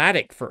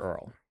traumatic for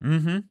Earl.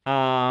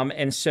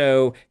 And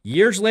so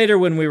years later,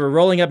 when we were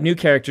rolling up new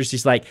characters,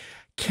 he's like,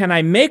 can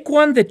I make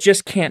one that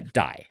just can't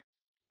die?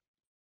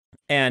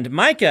 And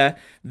Micah,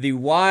 the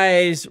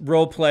wise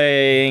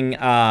role-playing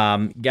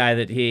guy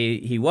that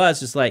he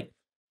was, is like,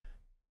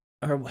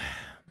 or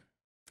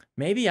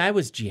maybe I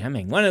was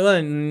GMing.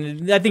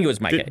 I think it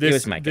was Micah. It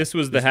was Micah. This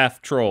was the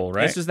half troll,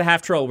 right? This was the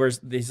half troll, where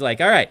he's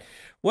like, all right,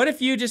 what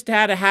if you just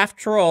had a half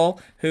troll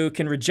who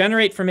can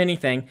regenerate from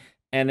anything?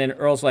 And then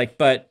Earl's like,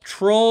 but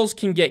trolls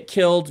can get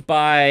killed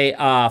by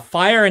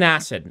fire and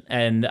acid.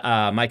 And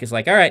Micah's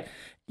like, all right,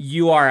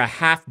 you are a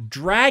half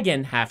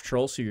dragon, half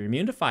troll, so you're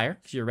immune to fire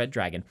because you're a red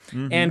dragon.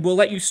 And we'll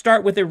let you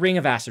start with a ring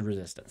of acid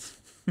resistance.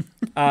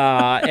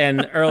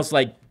 And Earl's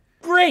like,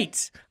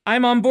 great,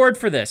 I'm on board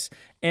for this.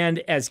 And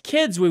as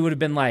kids, we would have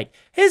been like,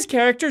 his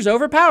character's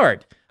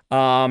overpowered.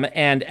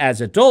 And as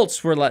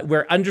adults,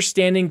 we're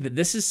understanding that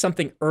this is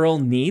something Earl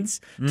needs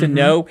to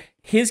know.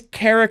 His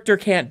character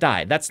can't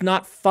die. That's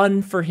not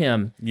fun for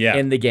him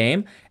in the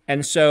game.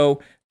 And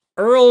so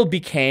Earl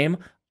became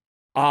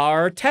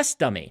our test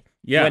dummy.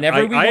 Yeah,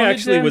 I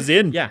actually was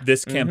in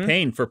this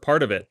campaign for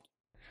part of it.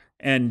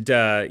 And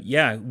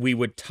we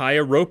would tie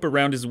a rope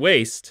around his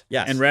waist.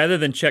 Yes. And rather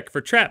than check for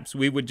traps,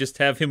 we would just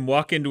have him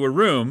walk into a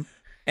room.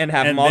 And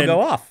have them all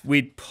go off.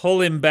 We'd pull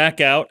him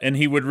back out, and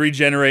he would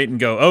regenerate and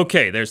go,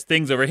 okay, there's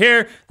things over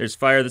here. There's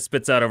fire that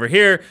spits out over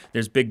here.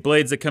 There's big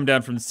blades that come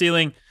down from the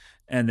ceiling.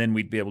 And then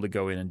we'd be able to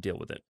go in and deal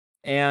with it.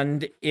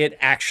 And it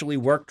actually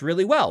worked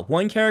really well.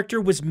 One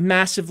character was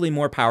massively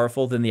more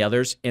powerful than the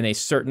others in a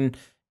certain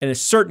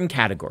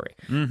category.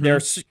 There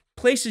are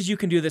places you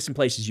can do this and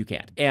places you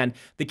can't. And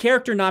the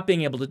character not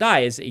being able to die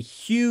is a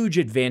huge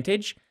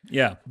advantage.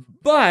 Yeah.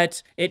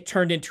 But it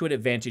turned into an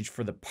advantage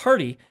for the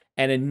party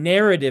and a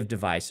narrative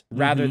device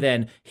rather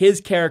than his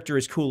character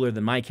is cooler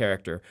than my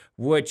character,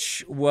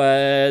 which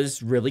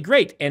was really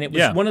great. And it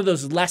was one of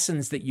those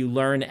lessons that you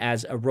learn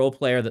as a role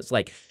player that's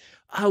like,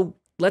 oh,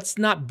 let's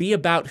not be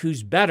about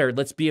who's better.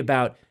 Let's be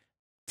about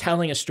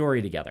telling a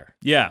story together.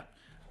 Yeah.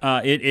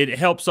 It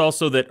helps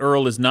also that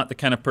Earl is not the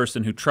kind of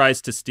person who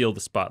tries to steal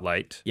the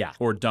spotlight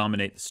or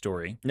dominate the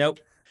story. Nope.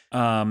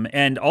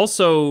 And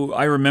also,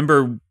 I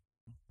remember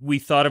we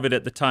thought of it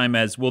at the time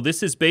as, well,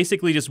 this is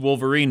basically just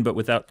Wolverine, but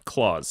without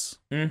claws,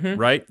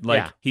 right?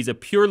 Like, he's a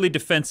purely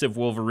defensive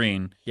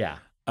Wolverine. Yeah.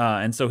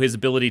 And so his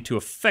ability to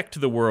affect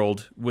the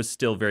world was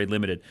still very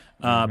limited.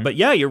 But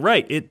yeah, you're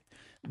right.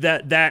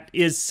 That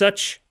is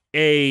such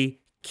a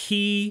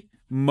key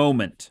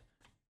moment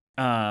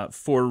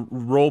for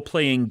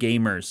role-playing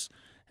gamers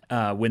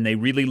when they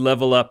really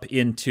level up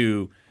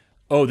into,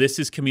 oh, this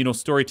is communal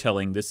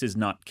storytelling. This is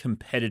not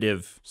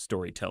competitive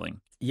storytelling.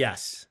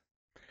 Yes.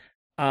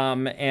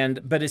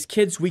 But as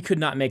kids, we could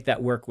not make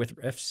that work with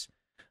Rifts.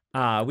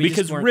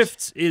 Because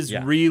Rifts is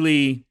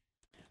really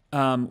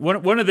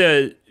one of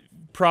the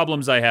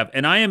problems I have,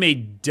 and I am a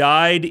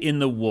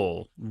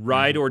dyed-in-the-wool,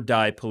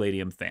 ride-or-die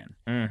Palladium fan.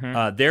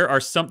 There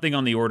are something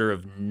on the order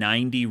of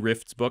 90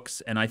 Rifts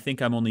books, and I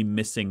think I'm only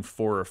missing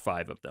 4 or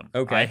 5 of them.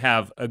 Okay. I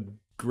have a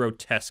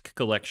grotesque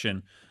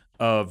collection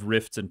of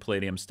Rifts and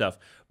Palladium stuff,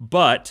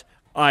 but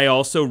I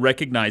also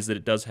recognize that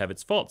it does have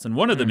its faults, and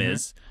one of them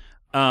is,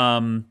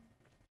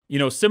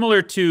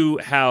 similar to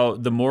how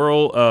the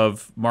moral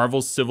of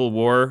Marvel's Civil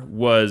War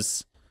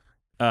was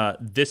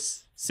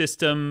this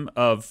system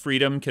of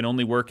freedom can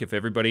only work if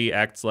everybody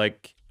acts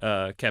like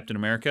Captain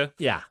America.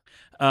 Yeah.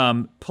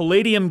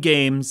 Palladium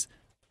games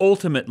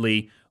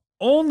ultimately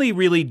only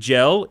really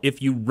gel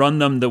if you run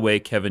them the way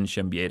Kevin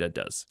Shembieta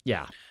does.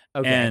 Yeah.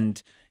 Okay.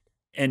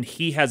 And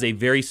he has a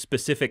very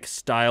specific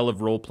style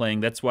of role-playing.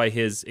 That's why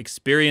his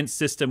experience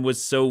system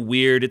was so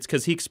weird. It's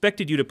because he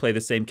expected you to play the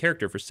same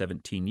character for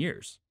 17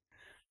 years.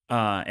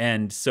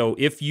 And so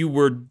if you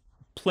were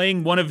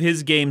playing one of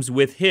his games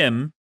with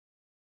him,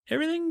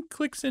 everything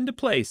clicks into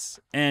place.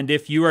 And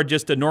if you are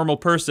just a normal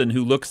person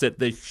who looks at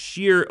the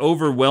sheer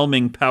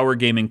overwhelming power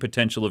gaming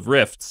potential of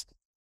Rifts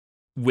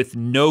with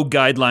no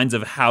guidelines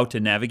of how to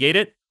navigate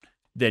it,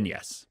 then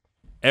yes,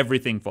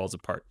 everything falls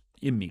apart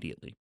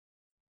immediately.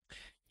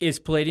 Is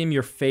Palladium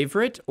your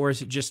favorite, or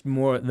is it just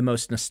more the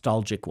most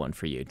nostalgic one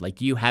for you? Like,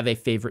 do you have a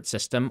favorite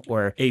system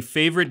or a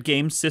favorite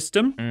game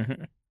system?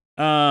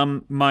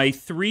 My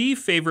 3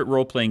 favorite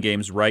role-playing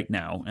games right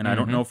now, and I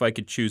don't know if I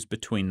could choose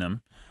between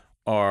them,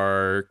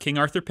 are King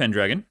Arthur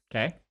Pendragon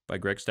by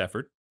Greg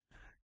Stafford,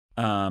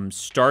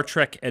 Star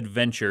Trek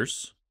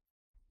Adventures,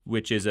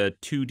 which is a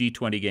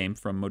 2D20 game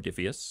from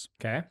Modiphius,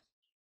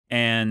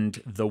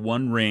 and The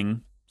One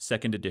Ring,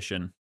 2nd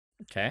edition,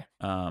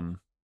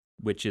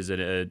 which is an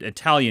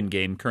Italian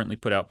game currently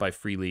put out by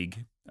Free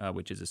League,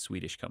 which is a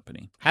Swedish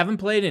company. Haven't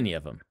played any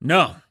of them.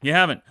 No, you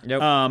haven't.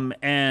 Nope.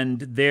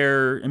 And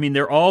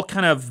they're all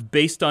kind of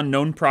based on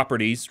known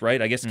properties,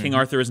 right? I guess King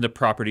Arthur isn't a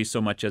property so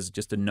much as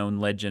just a known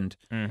legend.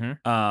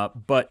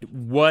 But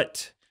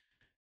what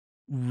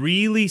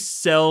really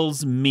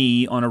sells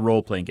me on a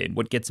role-playing game,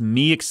 what gets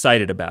me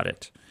excited about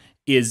it,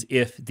 is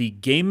if the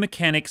game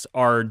mechanics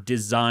are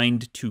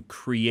designed to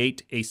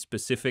create a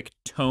specific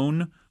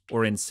tone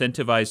or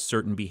incentivize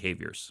certain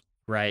behaviors.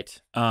 Right.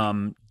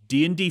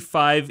 D&D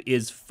 5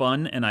 is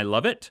fun, and I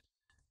love it.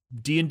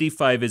 D&D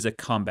 5 is a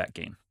combat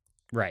game.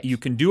 Right. You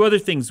can do other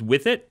things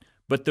with it,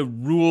 but the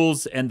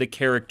rules and the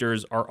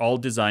characters are all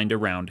designed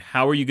around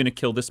how are you going to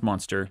kill this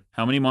monster?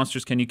 How many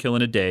monsters can you kill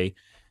in a day?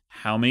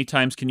 How many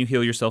times can you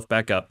heal yourself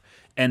back up?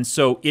 And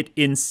so it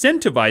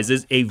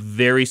incentivizes a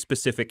very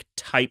specific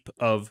type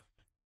of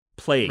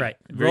play. Right.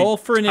 Roll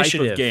for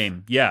initiative. Type of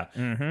game. Yeah.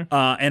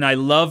 And I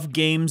love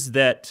games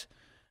that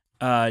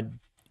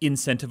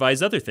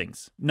incentivize other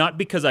things. Not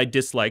because I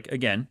dislike,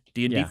 again,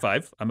 D&D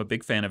 5. I'm a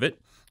big fan of it.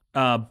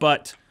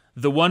 But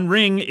The One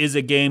Ring is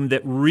a game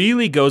that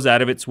really goes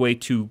out of its way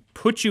to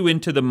put you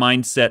into the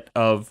mindset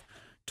of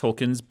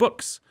Tolkien's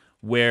books,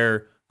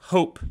 where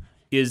hope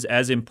is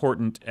as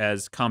important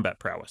as combat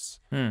prowess,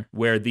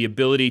 where the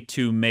ability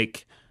to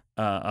make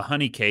a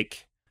honey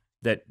cake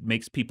that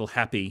makes people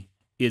happy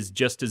is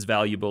just as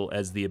valuable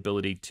as the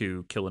ability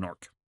to kill an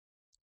orc.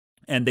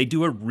 And they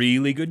do a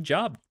really good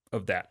job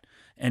of that.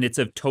 And it's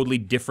a totally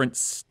different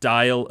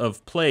style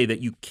of play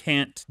that you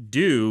can't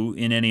do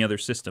in any other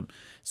system.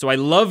 So I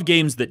love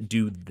games that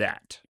do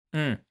that.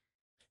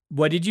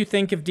 What did you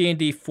think of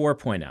D&D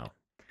 4.0?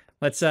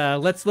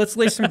 Let's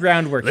lay some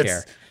groundwork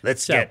here.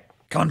 Let's get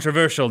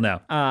controversial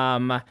now.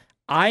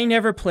 I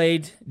never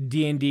played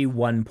D&D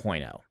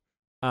 1.0.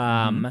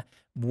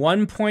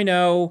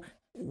 1.0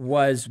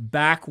 was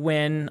back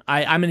when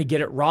I'm going to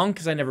get it wrong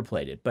because I never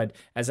played it. But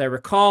as I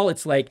recall,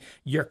 it's like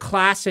your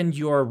class and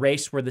your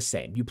race were the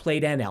same. You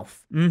played an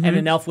elf, and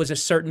an elf was a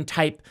certain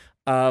type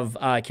of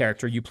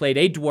character. You played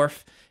a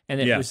dwarf,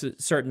 and it was a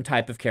certain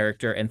type of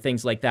character and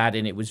things like that.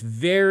 And it was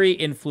very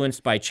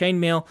influenced by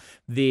Chainmail,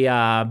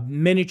 the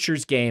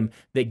miniatures game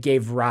that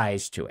gave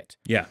rise to it.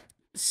 Yeah.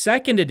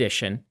 2nd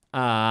edition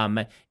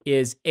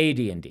is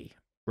AD&D,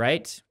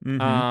 right?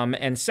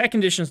 And 2nd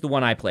edition is the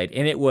one I played,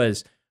 and it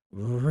was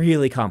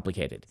really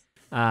complicated.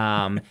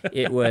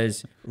 It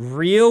was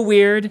real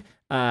weird.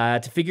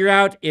 To figure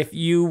out if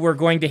you were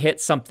going to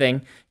hit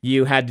something,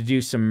 you had to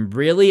do some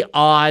really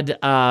odd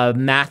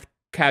math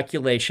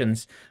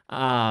calculations.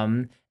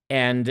 And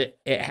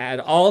it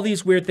had all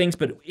these weird things,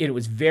 but it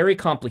was very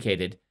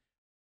complicated.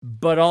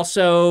 But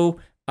also,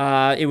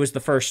 it was the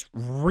first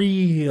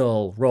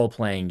real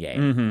role-playing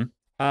game.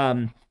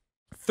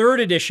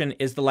 Third edition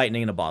is the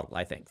lightning in a bottle,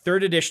 I think.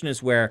 Third edition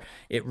is where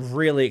it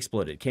really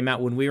exploded. It came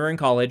out when we were in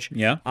college.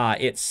 Yeah.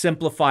 It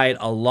simplified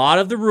a lot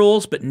of the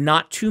rules, but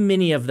not too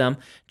many of them.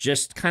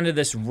 Just kind of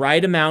this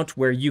right amount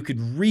where you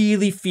could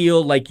really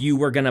feel like you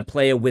were going to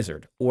play a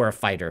wizard or a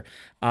fighter.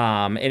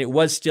 And it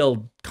was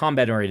still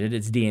combat-oriented.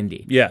 It's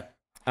D&D. Yeah.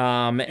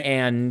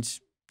 And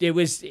it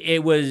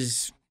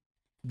was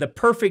the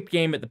perfect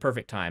game at the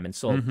perfect time and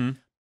sold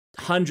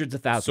hundreds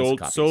of thousands of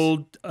copies.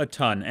 Sold a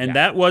ton. And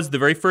that was the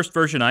very first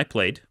version I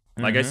played.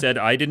 Like I said,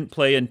 I didn't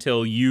play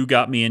until you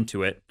got me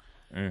into it.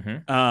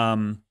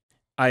 I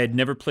had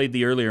never played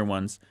the earlier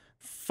ones.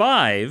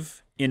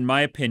 5, in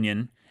my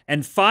opinion,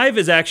 and 5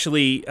 is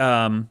actually,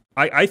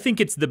 I think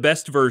it's the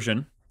best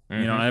version.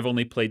 You know, I've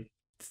only played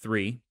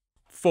 3.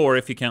 4,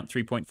 if you count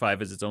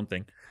 3.5 as its own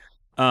thing.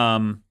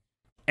 And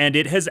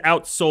it has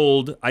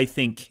outsold, I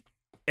think,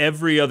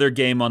 every other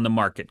game on the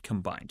market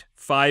combined.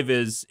 5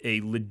 is a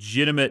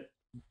legitimate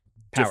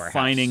Powerhouse.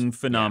 Defining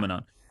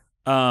phenomenon.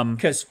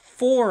 Because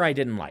 4 I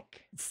didn't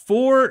like.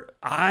 4,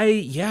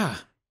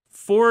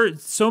 4,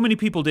 so many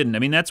people didn't. I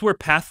mean, that's where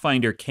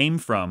Pathfinder came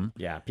from.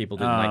 Yeah, people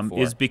didn't like 4.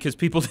 Is because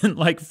people didn't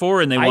like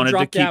 4 and they wanted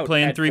to keep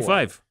playing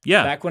 3.5.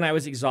 Yeah. Back when I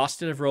was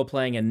exhausted of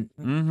role-playing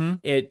and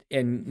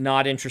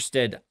not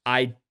interested,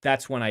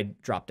 that's when I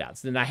dropped out.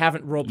 So then I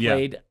haven't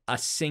role-played a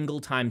single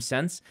time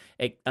since,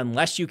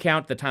 unless you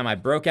count the time I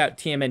broke out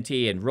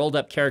TMNT and rolled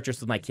up characters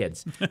with my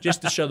kids,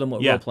 just to show them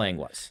what role-playing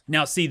was.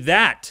 Now, see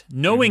that,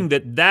 knowing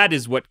that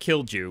is what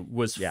killed you,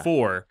 was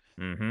 4.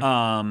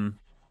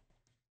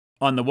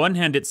 On the one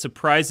hand, it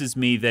surprises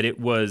me that it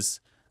was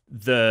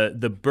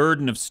the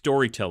burden of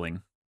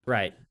storytelling.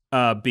 Right.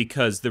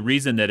 Because the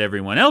reason that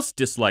everyone else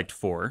disliked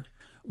 4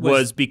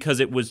 was because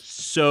it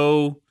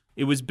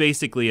was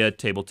basically a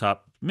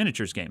tabletop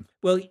miniatures game.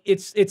 Well,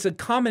 it's a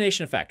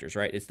combination of factors,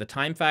 right? It's the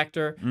time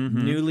factor,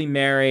 newly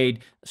married,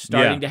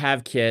 starting to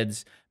have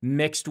kids,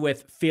 mixed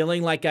with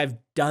feeling like I've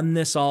done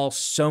this all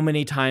so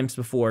many times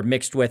before,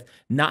 mixed with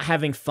not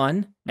having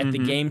fun at the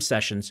game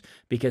sessions,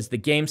 because the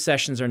game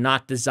sessions are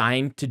not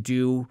designed to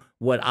do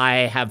what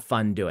I have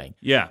fun doing.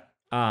 Yeah.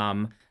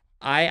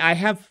 I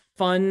have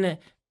fun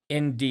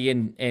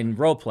in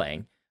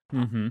role-playing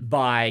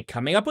by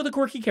coming up with a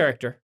quirky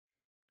character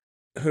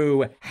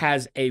who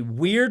has a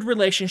weird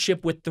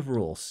relationship with the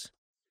rules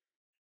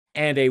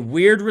and a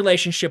weird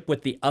relationship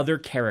with the other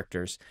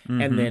characters,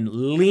 and then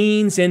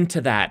leans into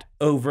that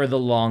over the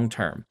long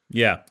term.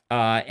 Yeah.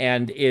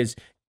 And is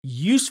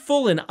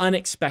useful in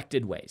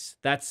unexpected ways.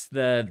 That's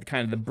the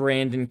kind of the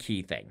Brandon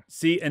Key thing.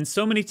 See, and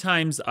so many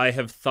times I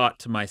have thought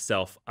to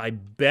myself, I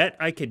bet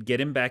I could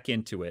get him back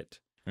into it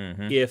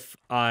if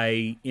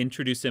I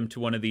introduce him to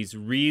one of these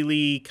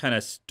really kind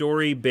of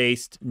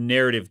story-based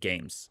narrative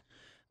games.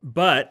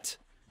 But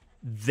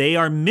they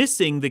are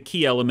missing the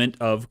key element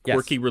of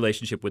quirky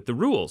relationship with the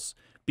rules,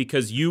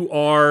 because you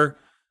are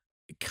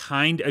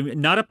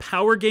not a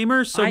power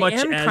gamer so much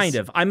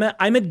as...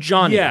 I'm a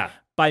Johnny. Yeah.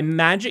 By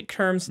magic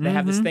terms, they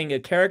have this thing, a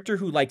character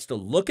who likes to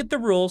look at the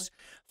rules,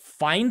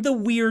 find the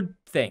weird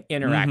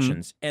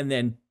interactions, and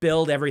then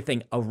build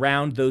everything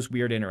around those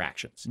weird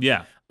interactions.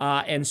 Yeah.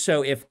 And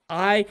so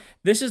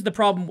this is the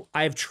problem.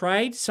 I've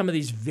tried some of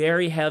these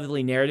very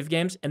heavily narrative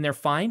games, and they're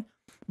fine,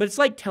 but it's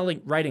like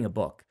writing a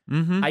book.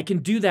 I can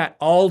do that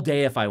all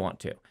day if I want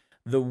to.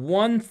 The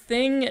one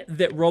thing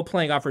that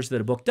role-playing offers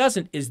that a book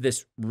doesn't is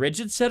this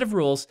rigid set of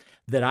rules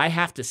that I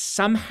have to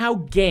somehow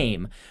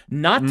game,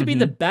 not to be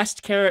the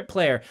best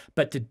player,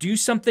 but to do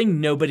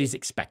something nobody's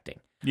expecting.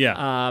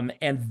 Yeah.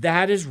 And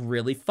that is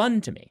really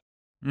fun to me.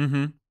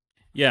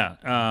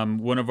 Yeah.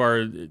 One of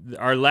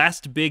our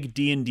last big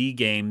D&D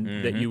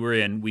game that you were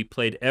in, we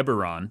played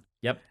Eberron.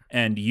 Yep.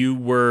 And you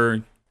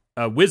were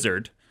a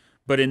wizard.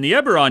 But in the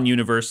Eberron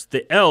universe,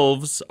 the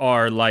elves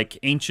are like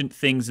ancient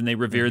things, and they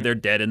revere their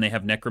dead, and they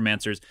have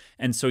necromancers.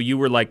 And so you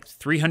were like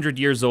 300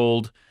 years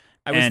old.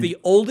 I was the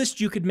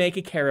oldest you could make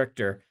a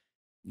character.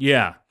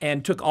 Yeah.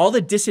 And took all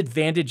the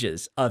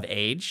disadvantages of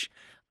age.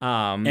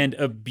 And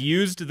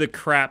abused the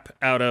crap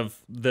out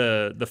of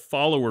the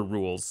follower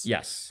rules.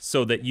 Yes.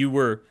 So that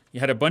you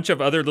had a bunch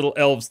of other little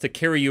elves to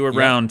carry you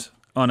around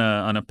on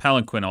a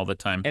palanquin all the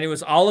time. And it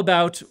was all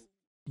about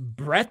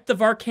breadth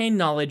of arcane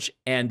knowledge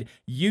and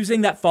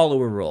using that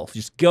follower rule,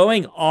 just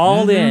going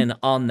all in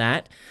on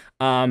that.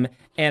 And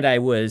I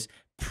was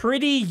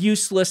pretty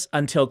useless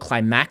until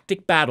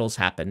climactic battles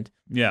happened.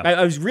 Yeah.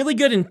 I was really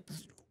good in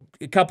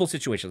a couple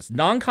situations,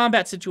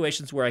 non-combat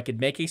situations where I could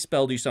make a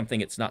spell do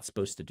something it's not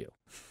supposed to do.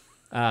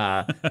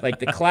 Like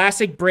the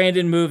classic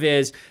Brandon move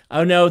is,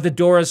 oh no, the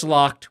door is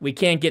locked. We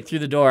can't get through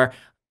the door.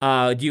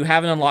 Do you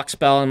have an unlock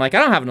spell? And I'm like, I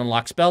don't have an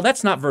unlock spell.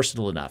 That's not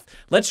versatile enough.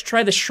 Let's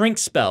try the shrink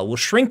spell. We'll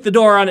shrink the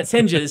door on its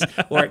hinges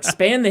or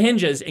expand the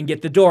hinges and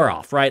get the door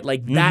off, right?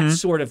 Like that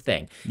sort of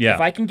thing. Yeah.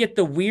 If I can get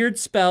the weird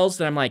spells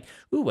that I'm like,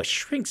 ooh, a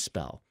shrink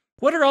spell.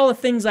 What are all the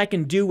things I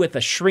can do with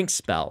a shrink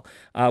spell?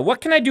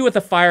 What can I do with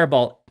a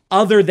fireball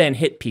other than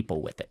hit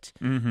people with it?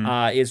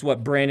 Is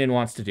what Brandon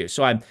wants to do.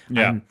 So I'm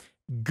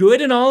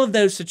good in all of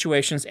those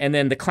situations. And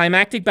then the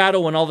climactic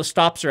battle, when all the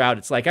stops are out,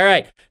 it's like, all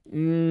right,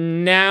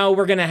 now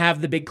we're going to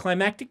have the big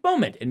climactic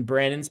moment. And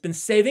Brandon's been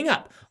saving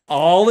up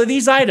all of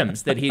these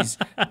items that he's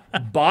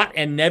bought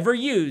and never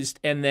used.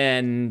 And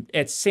then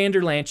it's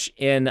Sanderlanche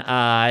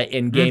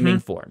in gaming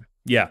form.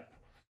 Yeah.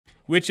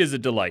 Which is a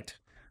delight.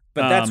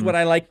 But that's what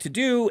I like to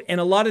do. And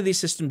a lot of these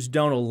systems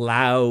don't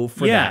allow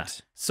for that.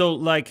 So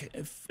like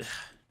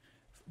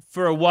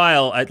for a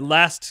while,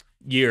 last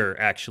year,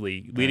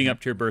 actually, leading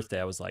up to your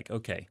birthday, I was like,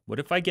 okay, what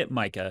if I get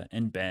Micah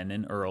and Ben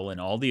and Earl and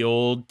all the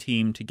old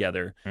team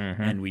together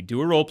and we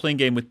do a role-playing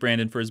game with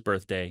Brandon for his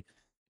birthday?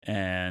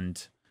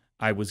 And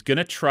I was going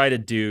to try to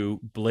do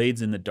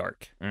Blades in the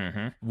Dark,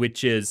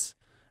 which is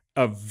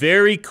a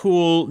very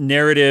cool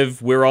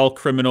narrative. We're all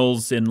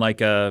criminals in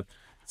like a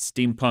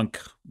steampunk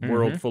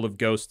world full of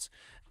ghosts.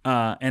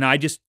 And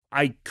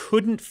I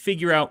couldn't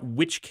figure out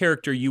which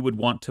character you would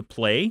want to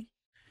play,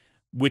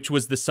 which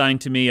was the sign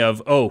to me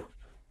of, oh,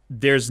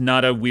 there's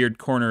not a weird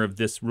corner of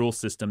this rule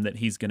system that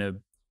he's going to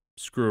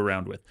screw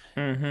around with.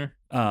 And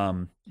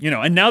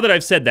now that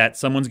I've said that,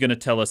 someone's going to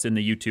tell us in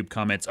the YouTube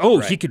comments, oh,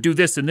 he could do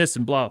this and this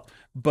and blah.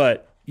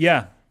 But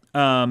yeah,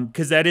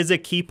 because that is a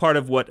key part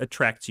of what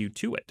attracts you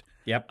to it.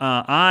 Yep.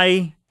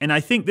 I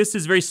think this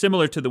is very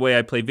similar to the way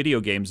I play video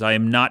games. I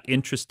am not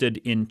interested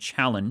in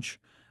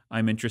challenge.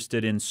 I'm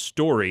interested in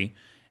story.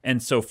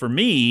 And so for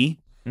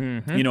me,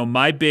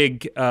 my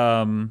big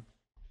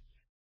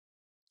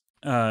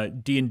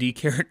D&D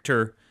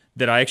character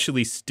that I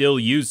actually still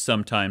use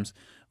sometimes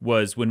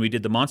was when we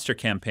did the monster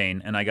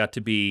campaign, and I got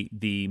to be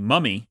the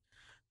mummy,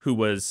 who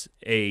was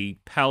a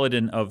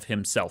paladin of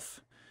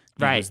himself.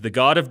 He was the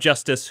god of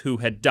justice who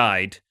had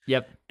died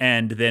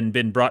and then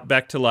been brought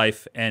back to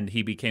life, and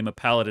he became a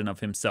paladin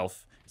of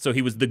himself. So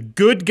he was the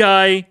good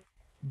guy,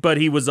 but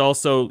he was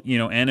also,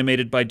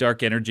 animated by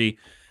dark energy.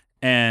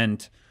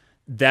 And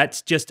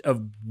that's just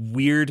a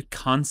weird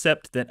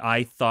concept that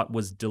I thought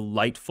was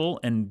delightful,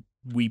 and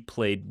we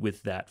played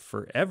with that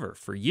forever,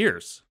 for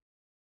years.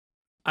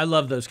 I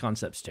love those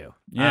concepts too.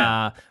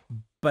 Yeah.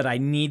 But I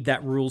need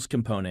that rules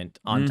component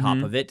on top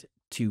of it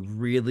to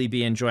really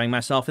be enjoying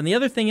myself. And the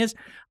other thing is,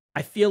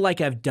 I feel like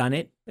I've done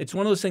it. It's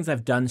one of those things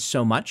I've done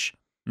so much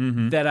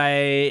that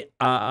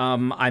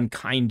I'm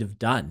kind of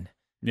done.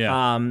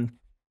 Yeah.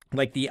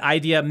 Like the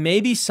idea,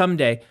 maybe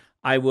someday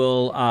I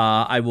will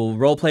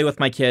role play with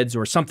my kids,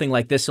 or something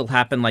like this will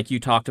happen, like you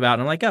talked about.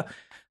 And I'm like, oh,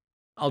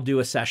 I'll do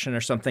a session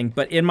or something.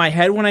 But in my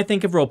head, when I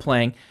think of role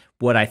playing,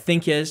 what I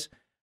think is,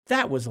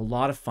 that was a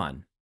lot of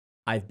fun.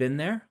 I've been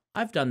there.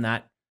 I've done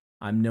that.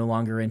 I'm no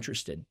longer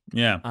interested.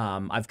 Yeah.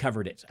 I've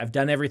covered it. I've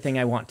done everything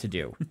I want to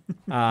do.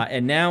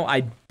 And now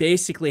I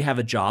basically have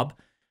a job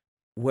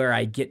where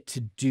I get to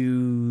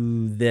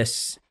do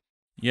this.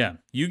 Yeah.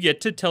 You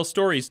get to tell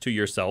stories to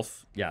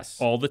yourself. Yes.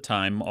 All the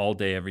time, all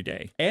day, every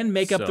day. And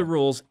make up the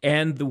rules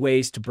and the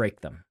ways to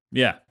break them.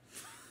 Yeah.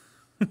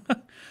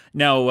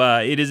 Now,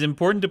 it is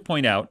important to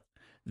point out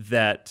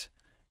that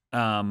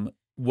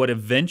what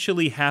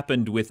eventually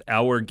happened with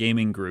our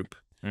gaming group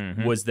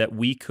was that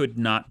we could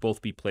not both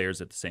be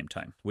players at the same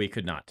time. We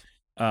could not.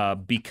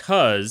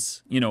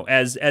 Because,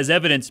 as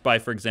evidenced by,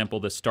 for example,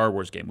 the Star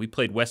Wars game. We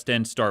played West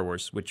End Star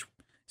Wars, which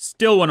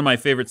still one of my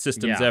favorite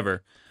systems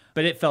ever.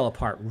 But it fell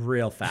apart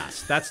real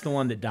fast. That's the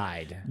one that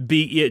died.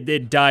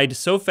 It died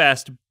so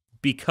fast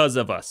because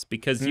of us,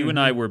 because you and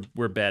I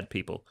were bad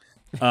people.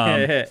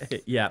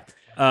 Yeah.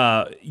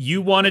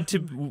 You wanted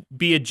to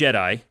be a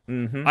Jedi.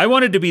 I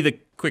wanted to be the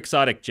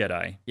Quixotic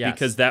Jedi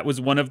because that was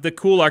one of the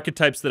cool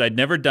archetypes that I'd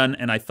never done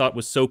and I thought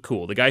was so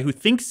cool. The guy who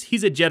thinks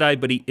he's a Jedi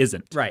but he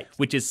isn't. Right.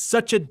 Which is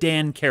such a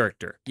Dan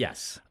character.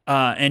 Yes.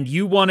 And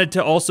you wanted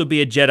to also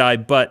be a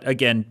Jedi, but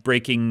again,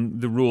 breaking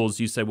the rules,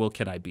 you said, well,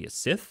 can I be a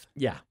Sith?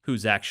 Yeah.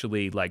 Who's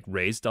actually like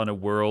raised on a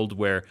world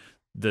where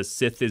the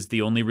Sith is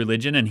the only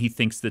religion and he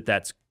thinks that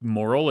that's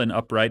moral and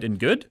upright and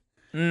good?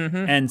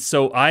 And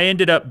so I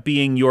ended up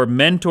being your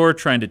mentor,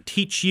 trying to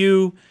teach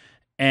you,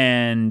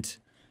 and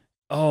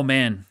oh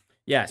man,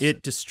 yes,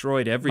 it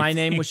destroyed everything. My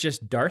name was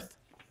just Darth,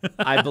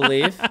 I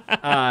believe.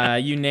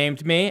 You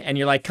named me, and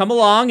you're like, come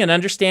along and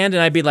understand,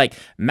 and I'd be like,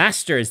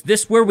 Master, is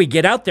this where we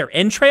get out their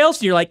entrails?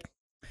 And you're like,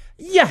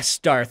 yes,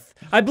 Darth,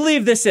 I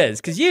believe this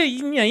is, because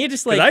you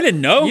just like, I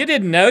didn't know. You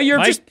didn't know.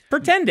 You're just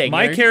pretending.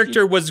 My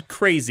character was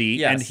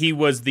crazy, and he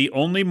was the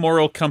only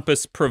moral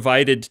compass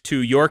provided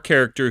to your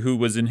character, who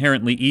was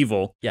inherently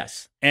evil.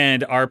 Yes.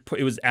 And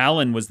it was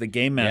Alan was the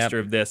game master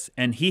of this,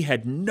 and he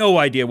had no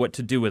idea what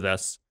to do with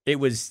us. It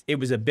was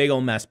a big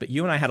old mess, but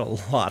you and I had a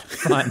lot of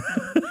fun.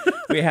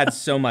 We had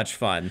so much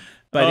fun.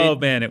 But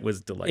man, it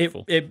was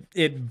delightful.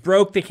 It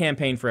broke the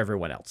campaign for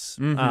everyone else.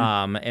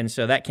 And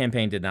so that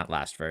campaign did not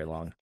last very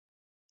long.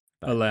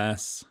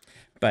 Alas.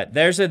 But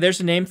there's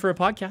a name for a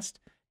podcast.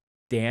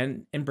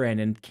 Dan and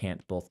Brandon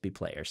can't both be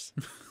players.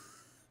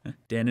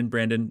 Dan and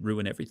Brandon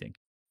ruin everything.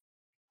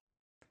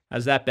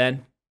 How's that,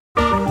 Ben?